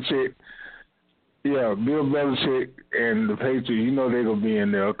Belichick. Yeah, Bill Belichick and the Patriots, you know they're going to be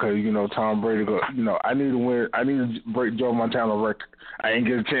in there because, you know, Tom Brady, I need to win. I need to break Joe Montana record. I didn't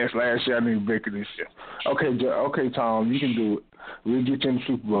get a chance last year. I need to break it this year. Okay, Tom, you can do it. We'll get you in the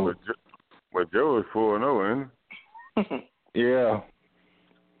Super Bowl. But Joe is 4-0, ain't he? Yeah.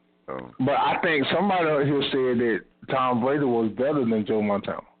 Oh. But I think somebody out here said that Tom Brady was better than Joe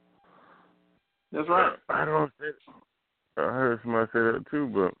Montana. That's right. I heard somebody say that too,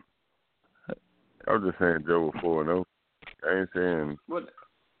 but I was just saying Joe was 4-0. I ain't saying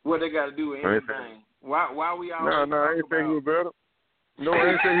what they got to do with anything. Why we all? No, I ain't saying he was better. No,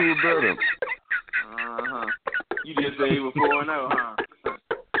 I ain't saying he was better. You just say he was 4-0, huh?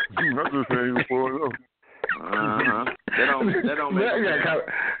 I'm just saying he was 4-0. That don't make sense.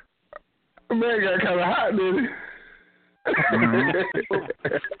 Man got kind of hot, didn't he?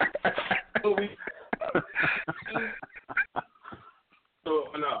 So,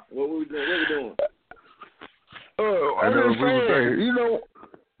 no, what we doing? I'm just saying, you know.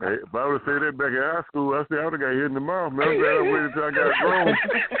 Hey, if I would have said that back in high school, I said I would have got hit in the mouth. Man, I waited until I got grown.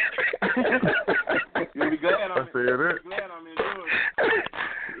 You'll be glad I said that. Glad I'm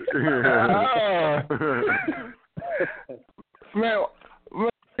Man,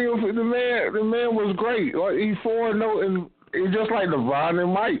 the man was great. Like, he's 4-0, and it's just like LeBron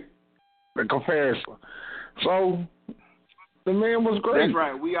and Mike, the comparison. So the man was great. That's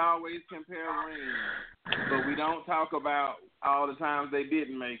right. We always compare rings, but we don't talk about all the times they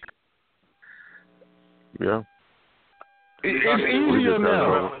didn't make it. Yeah. It's easier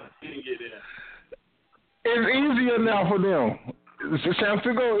now. It's easier now for them. San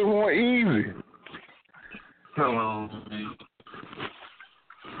Francisco is more easy. Come on, man.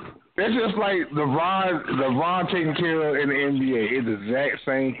 That's just like LeBron taking care of in the NBA. It's the exact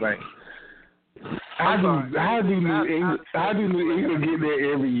same thing. How do New England get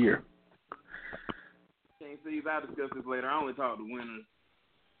there every year? Can't see if I discuss this later. I only talk to winners.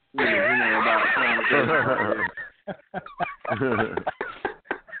 You know about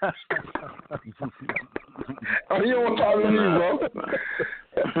Oh, you don't want to talk to me, bro?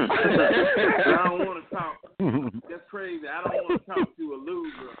 I don't want to talk. That's crazy. I don't want to talk to a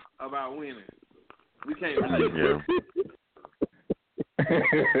loser about winning. We can't relate.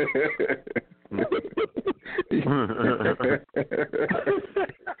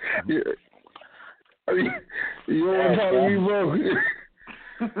 You don't want to talk to me, bro?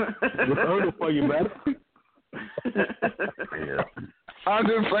 What's over for you, man? Yeah. I'm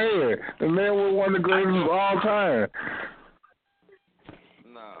just saying, the man was one of the greatest of all time.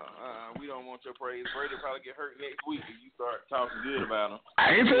 No, we don't want your praise. Brady will probably get hurt next week if you start talking good about him.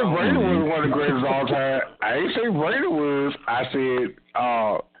 I ain't say Brady was one of the greatest of all time. I ain't say Brady was. I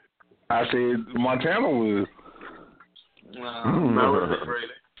said Montana was. No,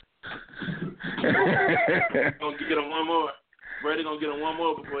 Brady. Gonna get him one more. Brady gonna get him one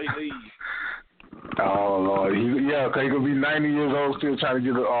more before he leaves. Oh Lord, cause he gonna be 90 years old still trying to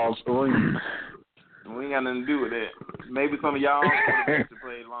get a ring. We ain't got nothing to do with that. Maybe some of y'all would have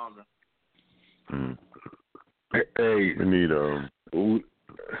played longer. Hey, we need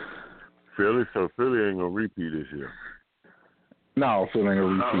Philly. So Philly ain't gonna repeat this year. No, Philly ain't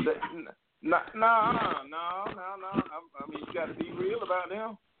gonna repeat. No. I mean, you got to be real about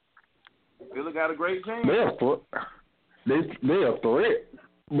them. Philly got a great team. They're a threat,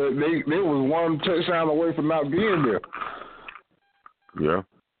 but they was one touchdown away from not being there. Yeah.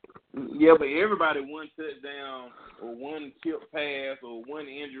 Yeah, but everybody one touchdown or one chip pass or one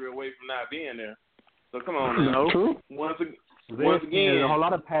injury away from not being there. So come on now. True. Once again, a whole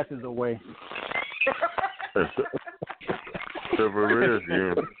lot of passes away. Except for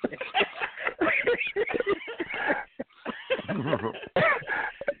Redskins.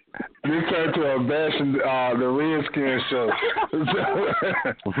 This turned to a bashing the Redskins show.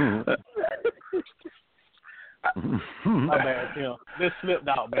 My bad, Tim. This slipped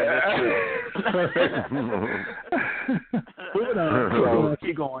out, man. Moving on.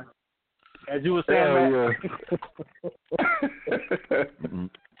 Keep going. As you were saying,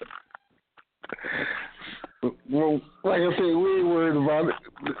 Well, like I said, we ain't worried about it.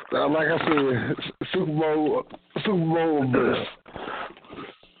 Like I said, Super Bowl best. Super Bowl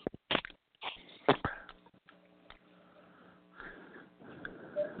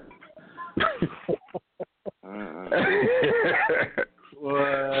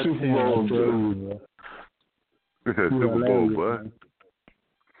best. It's a Super Bowl best.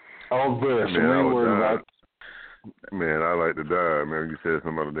 Oh, best. Man, Man, I like to die, man. You said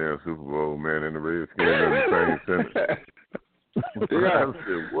something about the damn Super Bowl, man, and the Redskins in the same sentence. I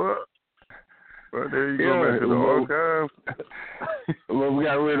said, what? Well, there you go back to the archive. Well, we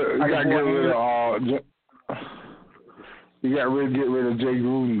got to get rid of Jay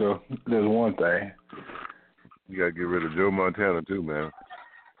Gruden, though. There's one thing. You got to get rid of Joe Montana, too, man.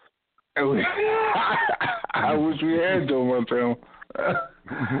 I wish we had Joe Montana.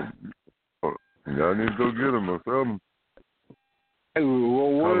 Y'all need to go get him or something. Hey,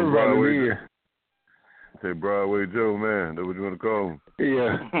 what about it here? Say Broadway Joe, man. That's what you want to call him.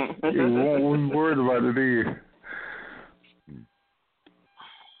 Yeah. We won't worried about it here.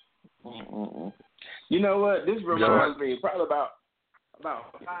 You know what? This reminds me, probably about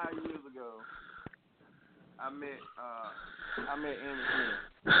 5 years ago, I met Emmett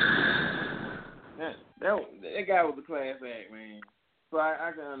Smith. That guy was a class act, man. So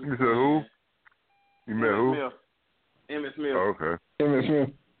I can understand. You said who? You met who? Emmett Smith. Oh, okay. Emmett Smith.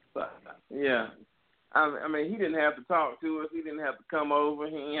 Yeah. I mean, he didn't have to talk to us. He didn't have to come over.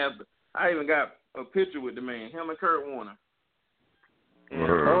 He didn't have to. I even got a picture with the man, him and Kurt Warner. And,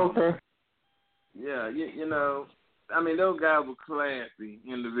 okay. Yeah, you know, I mean, those guys were classy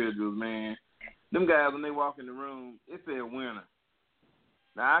individuals, man. Them guys, when they walk in the room, it said winner.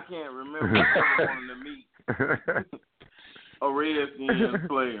 Now, I can't remember ever wanting to meet a Redskins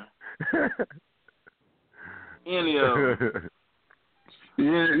player. Any of them.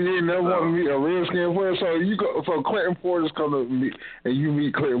 You never want to meet a Redskin player, so Clinton Porter's come to meet, and you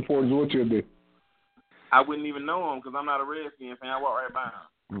meet Clinton Porter, what you'll do? I wouldn't even know him because I'm not a Redskin fan. I walk right by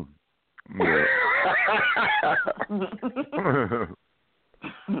him.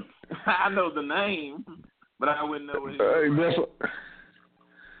 I know the name, but I wouldn't know what he was.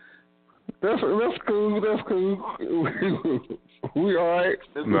 That's cool. That's cool. We all right.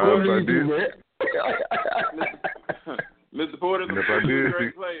 Mr. Porter's a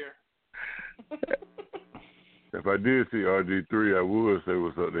great player. If I did see RG3, I would say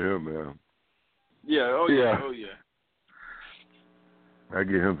what's up to him, man. Yeah, oh yeah. I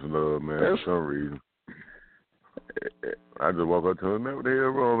give him some love, man, for some reason. I just walk up to him, man, what the hell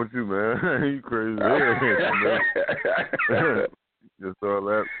wrong with you, man? You crazy, man. Just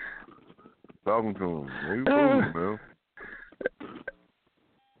start talking to him. You cool, man.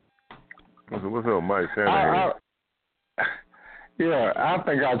 I said, what's up, Mike Shanahan? I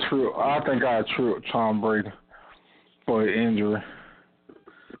think I tripped Tom Brady for an injury.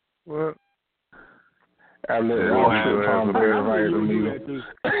 What? I tripped Tom Brady right in the middle.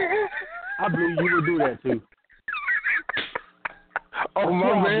 I believe you would do that too. Oh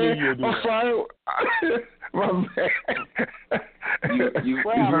my man! I'm sorry. My man. You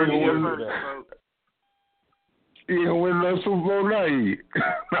gonna win that Super Bowl night?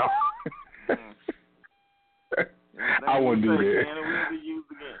 No. I wouldn't do that.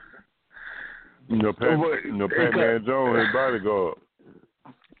 Pat Man Jones, his bodyguard.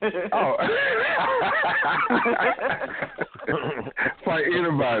 Oh. Fight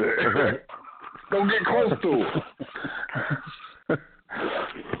anybody. Don't get close to him.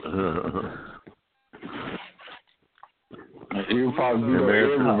 He'll probably beat up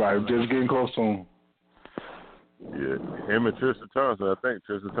everybody just getting close to him. Yeah, him and Tristan Thompson. I think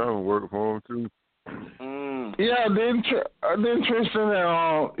Tristan Thompson worked for him too. Yeah, then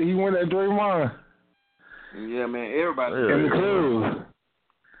Tristan he went at Draymond. Yeah, man, everybody in the club.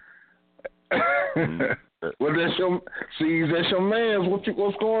 Well, that's your man.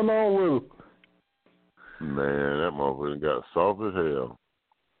 What's going on with him? Man, that motherfucker got soft as hell.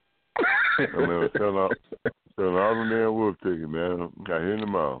 I remember selling all them damn wolf tickets, man. Got hit in the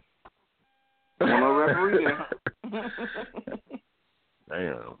mouth. No referee now.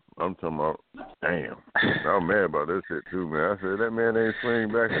 Damn, I'm talking about. Damn, I'm mad about that shit too, man. I said that man ain't swing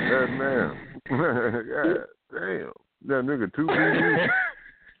back at that man. God damn, that nigga 2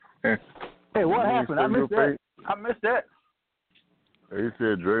 PG. Hey, what happened? I missed that. They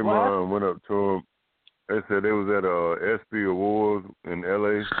said Draymond went up to him. They said they was at a ESPY Awards in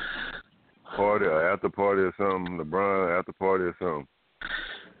L.A. party, or after party or something, LeBron after party or something.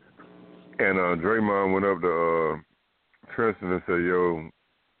 And Draymond went up to Tristan and said, yo,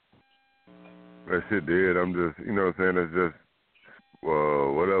 that shit dead. I'm just, you know what I'm saying, that's just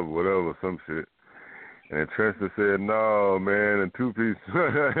whatever, some shit. And Tristan said, no, man, and 2 pieces.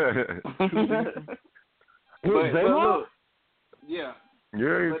 Look, yeah.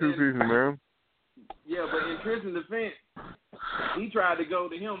 Yeah, he's 2 pieces, man. Yeah, but in Tristan's defense, he tried to go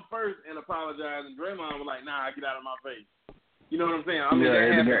to him first and apologize, and Draymond was like, nah, get out of my face. You know what I'm saying? I mean,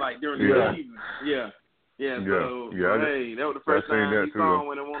 that happened like during the season. Yeah. So hey, that was the first time he saw him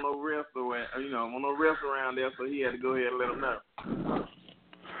when there wasn't no refs around there, so he had to go ahead and let him know.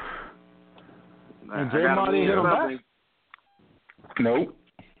 And Draymond didn't hit him back? Nope.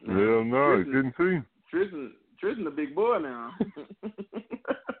 Hell no, he couldn't see. Tristan the big boy now.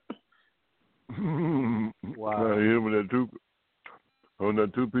 Wow. Hit him with that on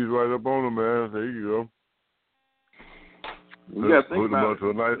that 2 piece right up on him, man. There you go. You gotta think about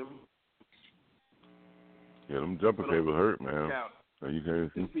it. Yeah, them jumper cables hurt, man. So you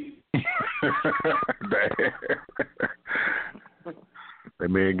can't see. That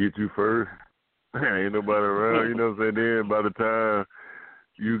man get you first. Ain't nobody around. You know what I'm saying? Then by the time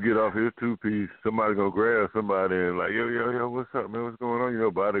you get off his 2 piece, somebody gonna grab somebody and like, yo, what's up, man? What's going on? You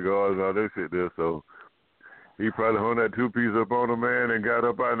know, bodyguards and all that shit there. So he probably hung that 2 piece up on him, man, and got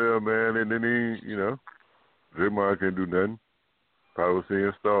up out there, man. And then he, you know, Draymond can't do nothing. Probably was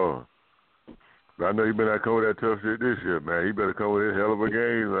seeing stars. But I know you better not come with that tough shit this year, man. He better come with this hell of a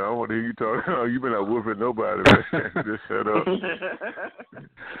game. I don't want to hear you talk. You better not whooping nobody, man. Just shut up. Just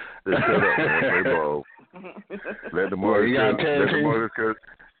shut up, man. Play ball. Let the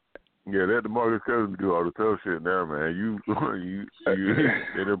Marcus Cousins do all the tough shit now, man. You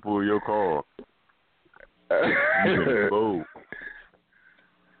they didn't pull your call. You been bold.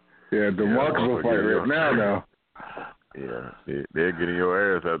 Yeah, DeMarcus will fight right now. Yeah, they're getting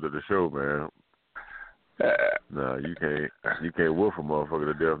your ass after the show, man. No, you can't whoop a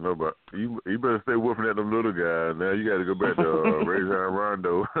motherfucker to death. Nobody. You better stay whooping at them little guys. Now you got to go back to Rajon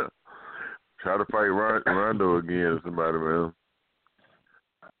Rondo. Try to fight Rondo again or somebody, man.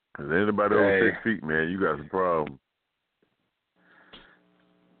 Because anybody over 6 feet, man, you got some problems.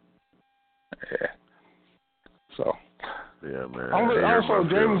 Yeah. So. Yeah, man. Also,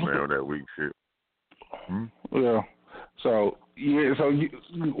 James, man, on that weak shit. Yeah. So you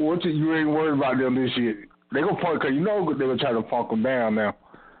ain't worried about them this year. They gonna punk, cause you know they gonna try to punk them down now.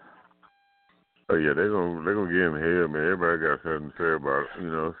 Oh yeah, they gonna give him hell, man. Everybody got something to say about it. You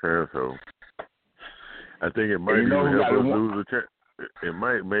know what I'm saying? So I think it might even help us lose it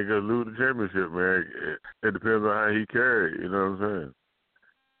might make us lose the championship, man. It depends on how he carry it. You know what I'm saying?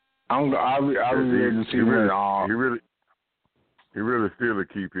 I'll be ready to see He really still a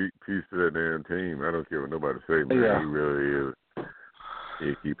key piece to that damn team. I don't care what nobody say, man. Yeah. He really is. He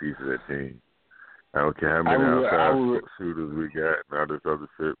a key piece of that team. I don't care how many outside shooters we got and all this other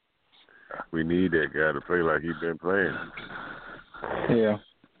shit. We need that guy to play like he's been playing. Yeah,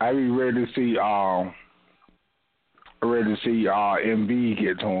 I be ready to see Embiid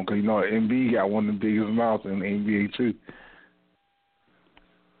get to him, because you know Embiid got one of the biggest mouths in the NBA too.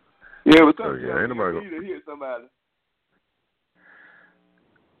 Yeah, but ain't nobody gonna hit somebody.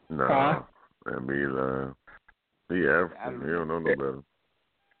 No, Embiid, he African. He don't know no better.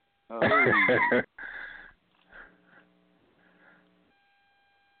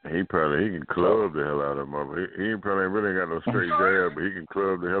 He can club the hell out of him. He probably really ain't got no straight jab, but he can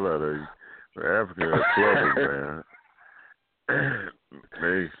club the hell out of you. The African are clubbers, man.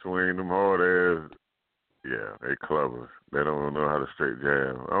 they swing them hard ass. Yeah, they clever. They don't know how to straight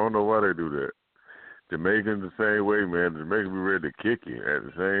jam. I don't know why they do that. Jamaicans the same way, man. Jamaicans be ready to kick you at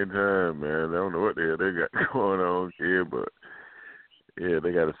the same time, man. I don't know what the hell they got going on here, but yeah,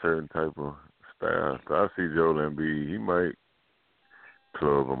 they got a certain type of style. So I see Joel Embiid. He might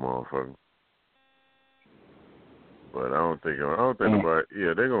club a motherfucker, but I don't think nobody.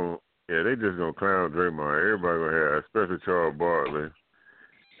 Yeah, they just gonna clown Draymond. Everybody gonna have, especially Charles Barkley.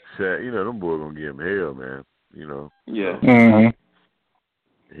 Shaq, them boys gonna give him hell, man. Yeah. Mm-hmm.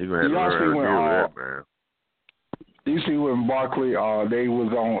 He gonna have to learn how to deal with that, man. You see when Barkley, they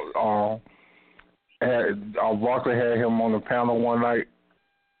was on, Barkley had him on the panel one night,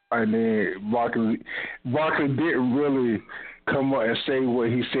 and then Barkley didn't really come up and say what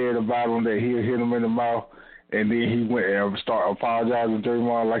he said about him, that he hit him in the mouth, and then he went and started apologizing to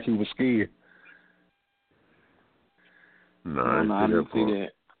Draymond like he was scared. No, I didn't see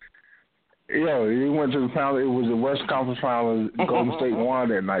that. Yeah, he went to the panel. It was the West Conference Finals. Golden State won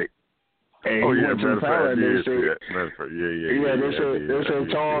that night. And he went to the panel and they said, they said,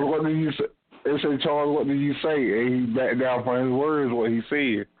 Charles, what did you say? They said, Charles, what did you say? And he backed down from his words, what he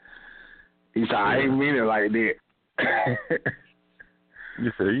said. He said, I ain't mean it like that.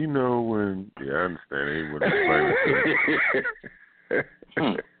 You say, when... Yeah, I understand. He wouldn't explain it to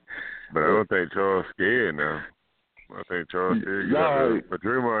me. But I don't think Charles scared now. I think Charles scared. But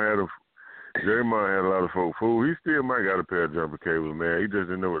Draymond had a lot of folk fooled. He still might got a pair of jumper cables, man. He just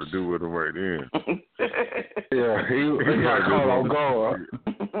didn't know what to do with them right then. Yeah, he got caught on guard.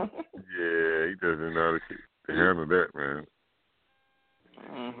 Yeah, he just didn't know how to handle that, man.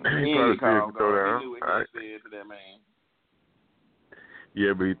 Mm-hmm. He probably said to throw down. He knew what he said to that man.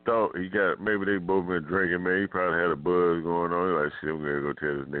 Yeah, but he thought maybe they both been drinking, man. He probably had a buzz going on. He like, shit, I'm going to go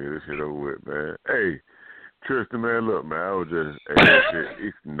tell this nigga this shit over with, man. Hey, Tristan, man, look, man, I was just,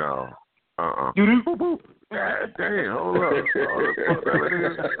 no. God damn, hold up.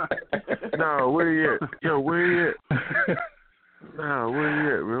 No, where you at? Yo, where you at? No, where you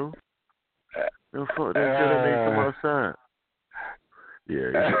at, bro? No, fuck that shit, I need to come outside. Yeah,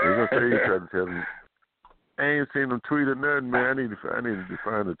 he's gonna say he tried to tell me. I ain't seen him tweet or nothing, man. I need to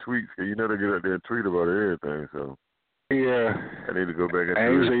find the tweets, cause they get out there and tweet about everything, so. Yeah. I need to go back and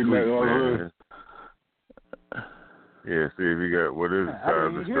do his tweets, man. Yeah, see if he got what his side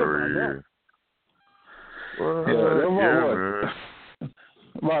of the story is. Well, man.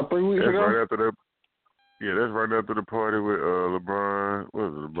 About 3 weeks ago? Right after that. Yeah, that's right after the party with LeBron. What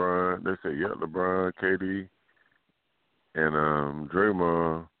was it, LeBron? They said, LeBron, KD, and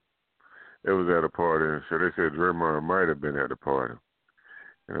Draymond. It was at a party, so they said Draymond might have been at the party.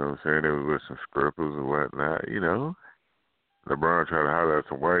 You know what I'm saying? They was with some strippers and whatnot, LeBron tried to holler at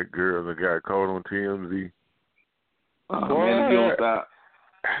some white girls and got caught on TMZ. Man, don't stop.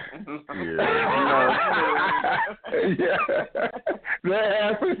 Yeah. That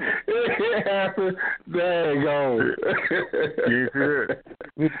happened. It happened. There you go. You see that?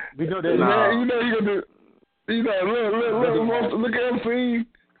 We know that. Man, you gonna do. Look at him, see.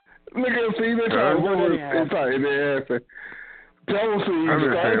 Look at him, see. They're trying to do it. It's like it happened. Tell him, see.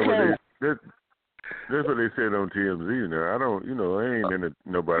 That's what they said on TMZ. Now I don't, I ain't into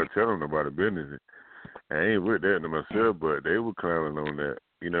nobody telling nobody business. I ain't with that to myself, but they were clowning on that.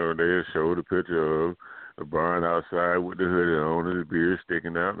 They showed a picture of LeBron outside with the hoodie on and his beard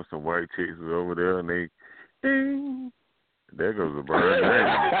sticking out, and some white chicks was over there, and they, ding. There goes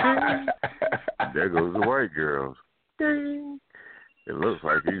LeBron. There goes the white girls. Ding. It looks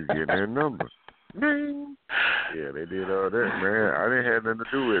like he's getting their number. Ding. Yeah, they did all that, man. I didn't have nothing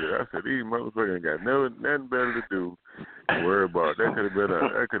to do with it. I said, these motherfuckers ain't got nothing better to do than worry about. That could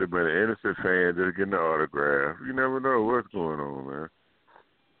have been an innocent fan just getting an autograph. You never know what's going on, man.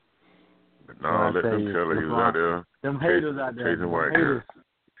 But no, let them tell her he was out there. Them haters out there. Chasing white girls.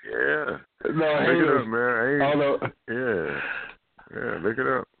 Yeah. No, look it up, man. Yeah, look it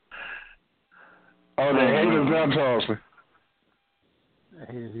up. Oh, the haters down Charleston.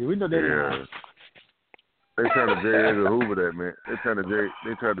 We know that. Yeah. They trying to J. Edgar Hoover that man. They trying to J.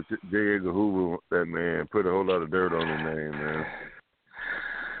 Edgar Hoover that man. Put a whole lot of dirt on his name, man.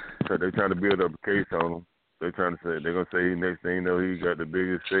 So they trying to build up a case on him. They're trying to say they're gonna say next thing you know he got the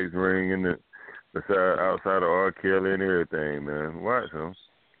biggest sex ring in the outside of R. Kelly and everything, man. Watch him.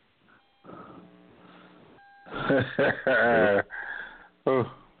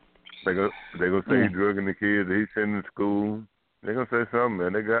 They gonna say he's drugging the kids that he's sending to school. They're gonna say something,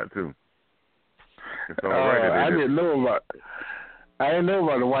 man. They got to. It's all right. I didn't know about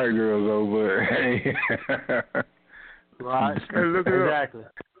the white girls though, but right. Hey, look it exactly.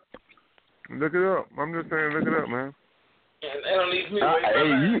 up. Look it up. I'm just saying, look it up, man. And they don't need me to wait till I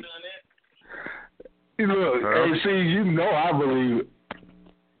done that. Look, hey, see, you know I believe it.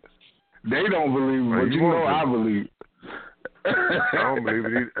 They don't believe it, but you know I believe it. I don't believe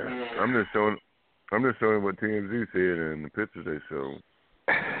it either. I'm just showing what TMZ said and the pictures they showed. I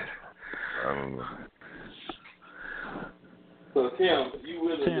don't know. So Tim, you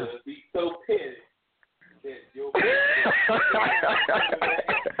willing to be so petty that your you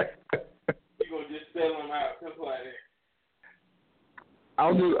gonna just sell them out simple like that?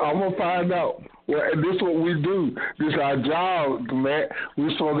 I'm gonna find out. Well, and this is what we do. This is our job, man.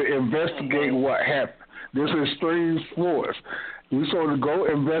 We're supposed to investigate what happened. This is Extreme Sports. We're supposed to go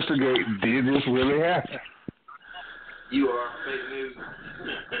investigate. Did this really happen? You are fake news.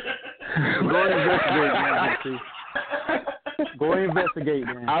 Go investigate, man. Go investigate,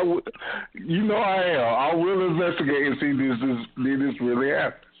 man. You know I am. I will investigate and see did this really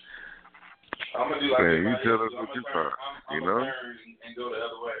happen. I'm gonna do like you tell us what you find. You know. And go the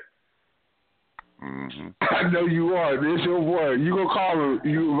other way. Mm-hmm. I know you are. This your boy. You gonna call him?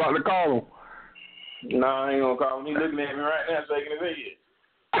 You about to call him? No, I ain't gonna call him. He's looking at me right now, shaking his head.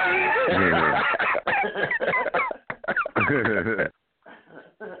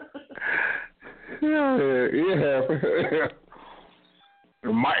 It happened.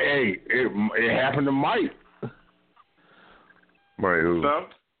 It happened to Mike. Mike who? No?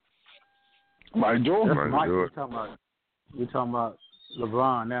 Mike Jordan. Mike, we're talking about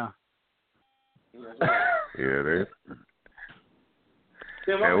LeBron now. Yeah, they.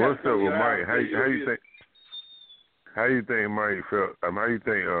 And what's up with Mike? How you think Mike felt? How you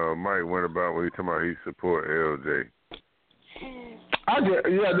think Mike went about when he talking about he support LJ?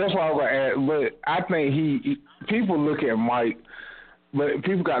 That's why I was at. But I think people look at Mike, but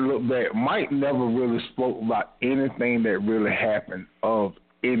people got to look back. Mike never really spoke about anything that really happened of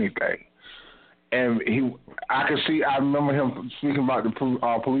anything. And I remember him speaking about the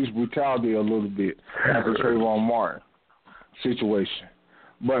police brutality a little bit after Trayvon Martin situation.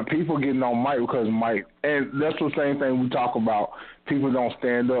 But people getting on Mike because Mike, and that's the same thing we talk about. People don't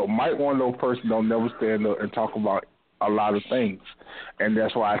stand up. Mike, one of those persons, don't never stand up and talk about a lot of things, and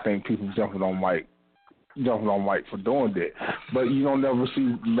that's why I think people jumping on Mike for doing that. But you don't never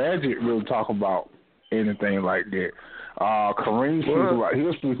see Magic really talk about anything like that. Kareem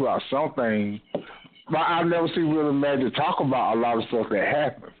he'll speak about something, but I never see really Magic talk about a lot of stuff that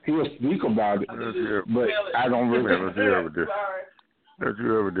happens. He'll speak about it, but I don't really. Don't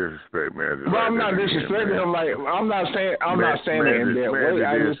you ever disrespect Magic? But I'm not disrespecting him. Like I'm not saying it in that way.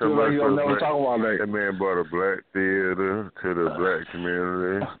 I just feel like he'll never talk about that. That man brought a black theater to the black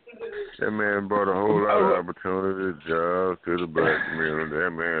community. That man brought a whole lot of opportunity, jobs to the black community. That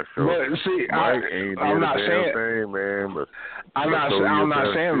man showed. But see, Mike ain't did a damn thing, man. But I'm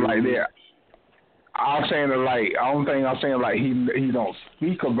not saying like that. I'm saying it like I don't think I'm saying like he don't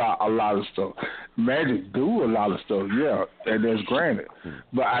speak about a lot of stuff. Magic do a lot of stuff, yeah, and that's granted.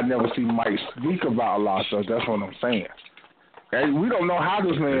 But I never see Mike speak about a lot of stuff. That's what I'm saying. And we don't know how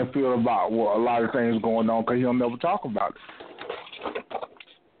this man feel about a lot of things going on because he don't never talk about it.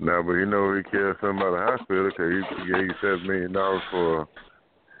 No, but you know he cares something about the hospital because he gave $7 million for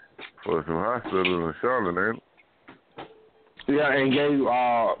some hospitals in Charlotte, ain't it? Yeah, and gave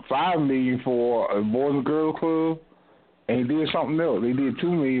 $5 million for a Boys and Girls Club, and he did something else. He did $2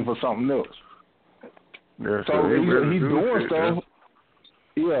 million for something else. Yeah, so he doing stuff.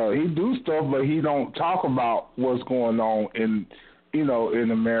 Yeah, he do stuff, but he don't talk about what's going on in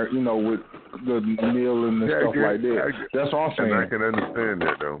America, with the meal and stuff like that. That's what I'm saying. And I can understand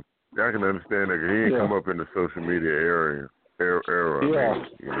that though. I can understand that 'cause he ain't come up in the social media era.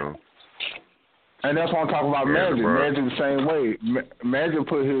 Yeah. And that's what I'm talking about. Magic. Magic the same way.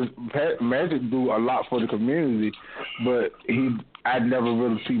 Magic do a lot for the community, but I never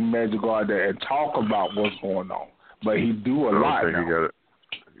really see Magic go out there and talk about what's going on. But he do a lot now.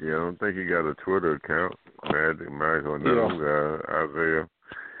 I don't think he got a Twitter account. Magic, Michael, and them guys, Isaiah.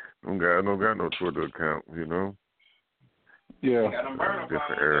 Them guys don't got no Twitter account, Yeah. They got them burner different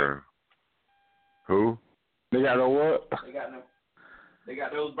phones. era. Who? They got a what? They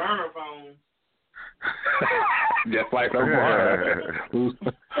got those burner phones. Just like lose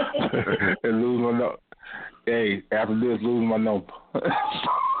my number. Hey, after this, lose my number.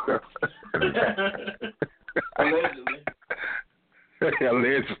 Allegedly.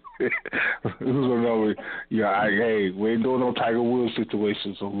 Lose my number. Yeah, hey, we ain't doing no Tiger Woods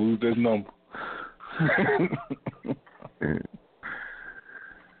situation, so lose this number.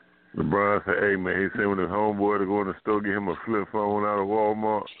 LeBron said, hey, man, he sent with his homeboy to go in the store, get him a flip phone out of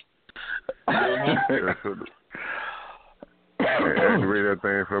Walmart. Activate that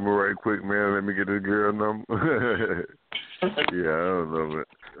thing for me right quick, man. Let me get this girl number. Yeah, I don't know, man.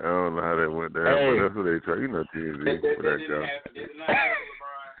 I don't know how that went down, but that's what they try. You know, TNT for that guy. They did not happen,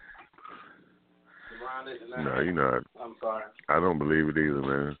 LeBron. LeBron did not happen. No, you know, I'm sorry. I don't believe it either,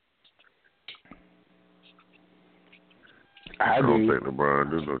 man. I don't think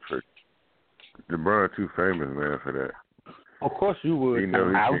LeBron do no trick. LeBron too famous, man, for that. Of course you would. You know,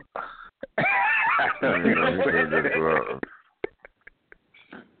 he can't just go out.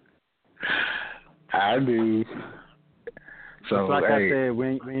 I do. So just like I said,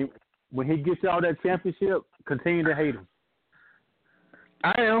 when he gets y'all that championship, continue to hate him.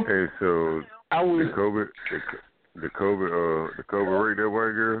 I am. Hey, so I would. The COVID rate that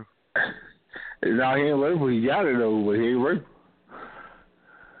white girl. No, he ain't raped. He got it though, but he ain't raped.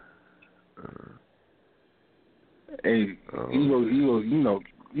 Hey, you know,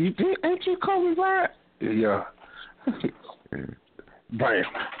 ain't you Kobe Bryant? Yeah. Bam.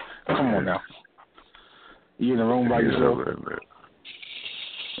 Come on now. You in the room by yourself?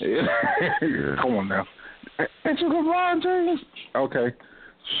 Yeah. Come on now. Ain't you LeBron James? Okay.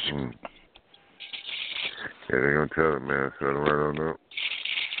 Yeah, they gonna tell it, man. So right on up.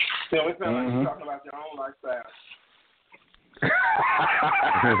 Yeah, we sound like you're talking about your own lifestyle. I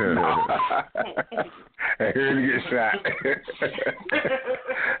heard you get shot.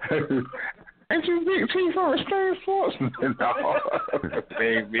 Ain't you Big T from Extremesportsw? No,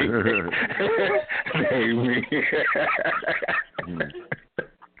 baby. Baby.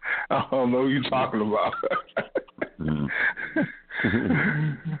 I don't know what you're talking about.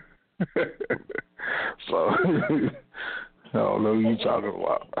 So, I don't know what you're talking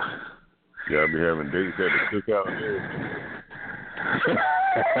about. Y'all be having dates at the cookout there.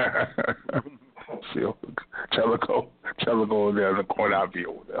 Tell her go over there in the corner. I'll be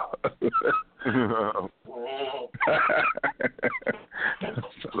over there.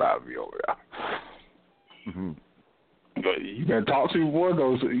 I'll be over there. But you better talk to your boy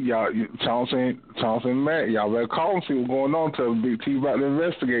though. So y'all, Chauncey and Matt, y'all better call and see what's going on. Tell Big T about to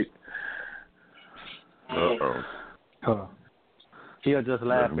investigate. He'll just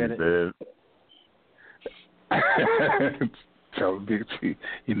laugh at it. Tell Big T,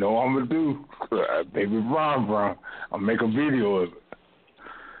 you know what I'm gonna do, baby Bryon. I'll make a video of it.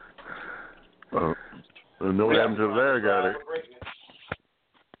 I know what happened to Larry got it.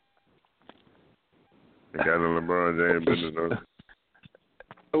 He got in LeBron James business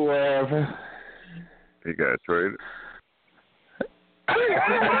though. What happened? He got traded.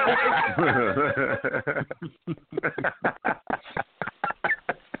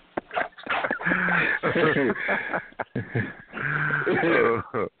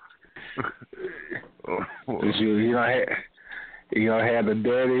 He gonna have the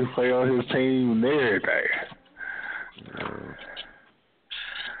daddy play on his team and everything.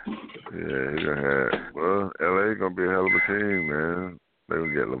 Yeah, he gonna have. Well, LA gonna be a hell of a team, man. They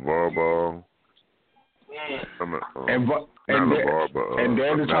gonna get LeVar Ball. And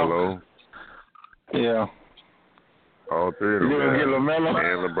Daddy LaMelo. Yeah. All three of them. You're gonna get LaMelo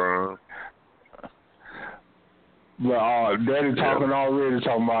and LeBron. But Daddy talking already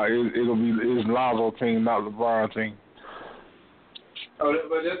talking about it'll be his Lonzo team, not LeBron team. Oh,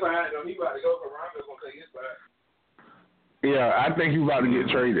 but that's all right. He about to go for Rondo's gonna take his spot. Yeah, I think he about to get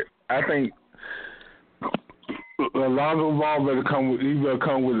traded. I think Lonzo Ball better come with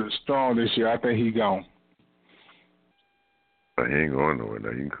it strong this year. I think he gone. He ain't going nowhere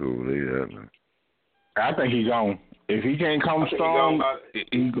now. He can cool leave that, man. I think he gone. If he can't come strong,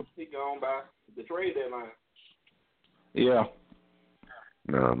 he gone by the trade deadline. Yeah.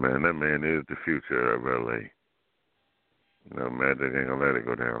 No, man, that man is the future of LA. No, Magic ain't gonna let it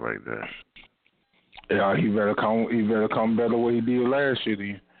go down like that. Yeah, he better come better what he did last year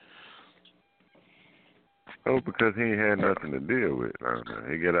then. Oh, because he ain't had nothing to deal with.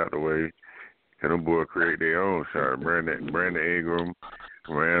 He get out the way. And them boys create their own shot. Brandon Ingram,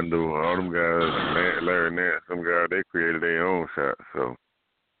 Randall, all them guys, Larry Nance, some guys, they created their own shot. So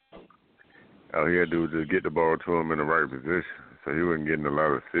all he had to do was just get the ball to him in the right position. So he wasn't getting a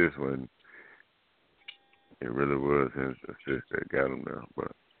lot of assists when it really was his assist that got him there.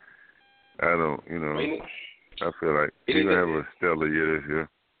 But I don't, I feel like he's going to have a stellar year this year.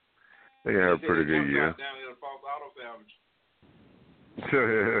 They're going to have a pretty good year.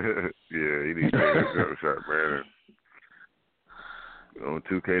 Yeah, he needs to take a jump shot, man. On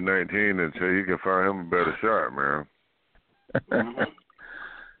 2K19 until he can find him a better shot, man.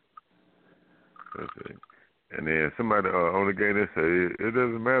 And then somebody on the game, they say it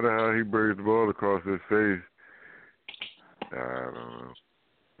doesn't matter how he brings the ball across his face. I don't know.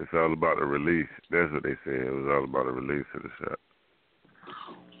 It's all about the release. That's what they said. It was all about the release of the shot.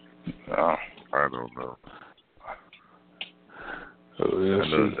 I don't know.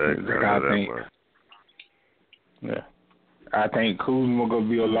 I think Kuzma gonna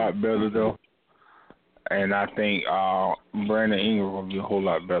be a lot better though, and I think Brandon Ingram gonna be a whole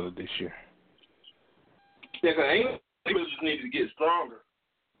lot better this year. Yeah, because Ingram just needed to get stronger.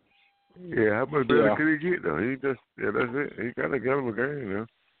 Yeah, how much better could he get though? He just that's it. He got a hell of a game now.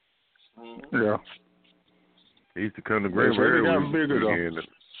 Yeah. He used to come to Greenville every weekend.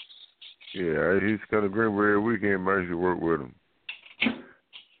 Yeah, he used to come to Greenville every weekend. I used to work with him. You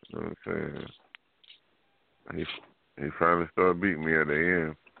know what I'm saying? He finally started beating me at the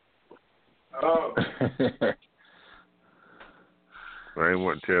end. Oh. I ain't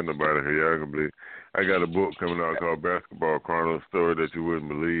want to tell nobody here. Y'all can believe. I got a book coming out called Basketball Chronicles, Story That You Wouldn't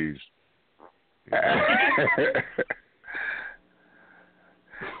Believe.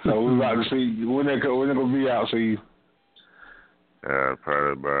 So we're about to see when it gonna be out. See,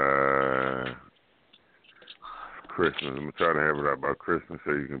 probably by Christmas. I'm gonna try to have it out by Christmas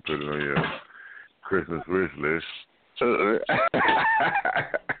so you can put it on your Christmas wish list.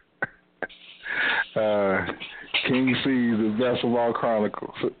 King Cees, the Basketball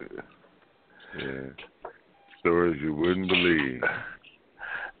Chronicles. Yeah, stories you wouldn't believe.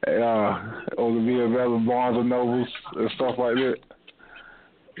 Or to be available Barnes and Nobles and stuff like that.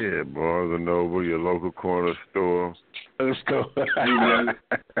 Yeah, Barnes and Noble, your local corner store. Let's go. Yeah, I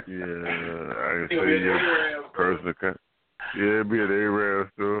can say your personal. Yeah, it'll be at the A-Rab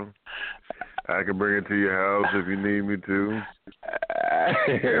store. I can bring it to your house if you need me to.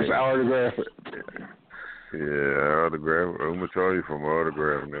 It's autograph it. Yeah, autograph. I'm gonna charge you for my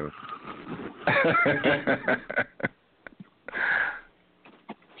autograph now.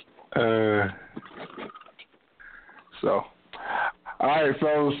 So, all right,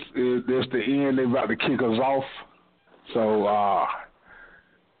 fellas, that's the end. They're about to kick us off. So, I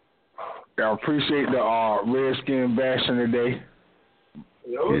appreciate the Redskin bashing today.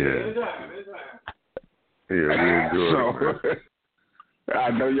 Anytime. Yeah, we enjoyed it. I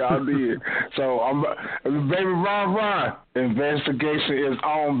know y'all did. So, baby Bryon, investigation is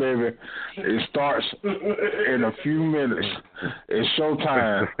on, baby. It starts in a few minutes. It's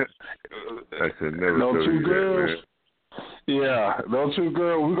showtime. I should never those two girls. That, yeah, those two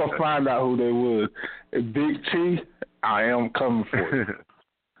girls, we're going to find out who they was. Big T, I am coming for you.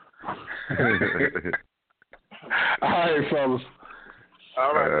 All right, fellas.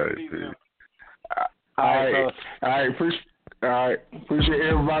 All right. Appreciate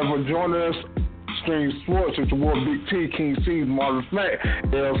everybody for joining us. Extreme Sports with your boy Big T, King Cees, Marvin Flat,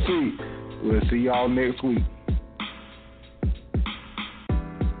 LC. We'll see y'all next week.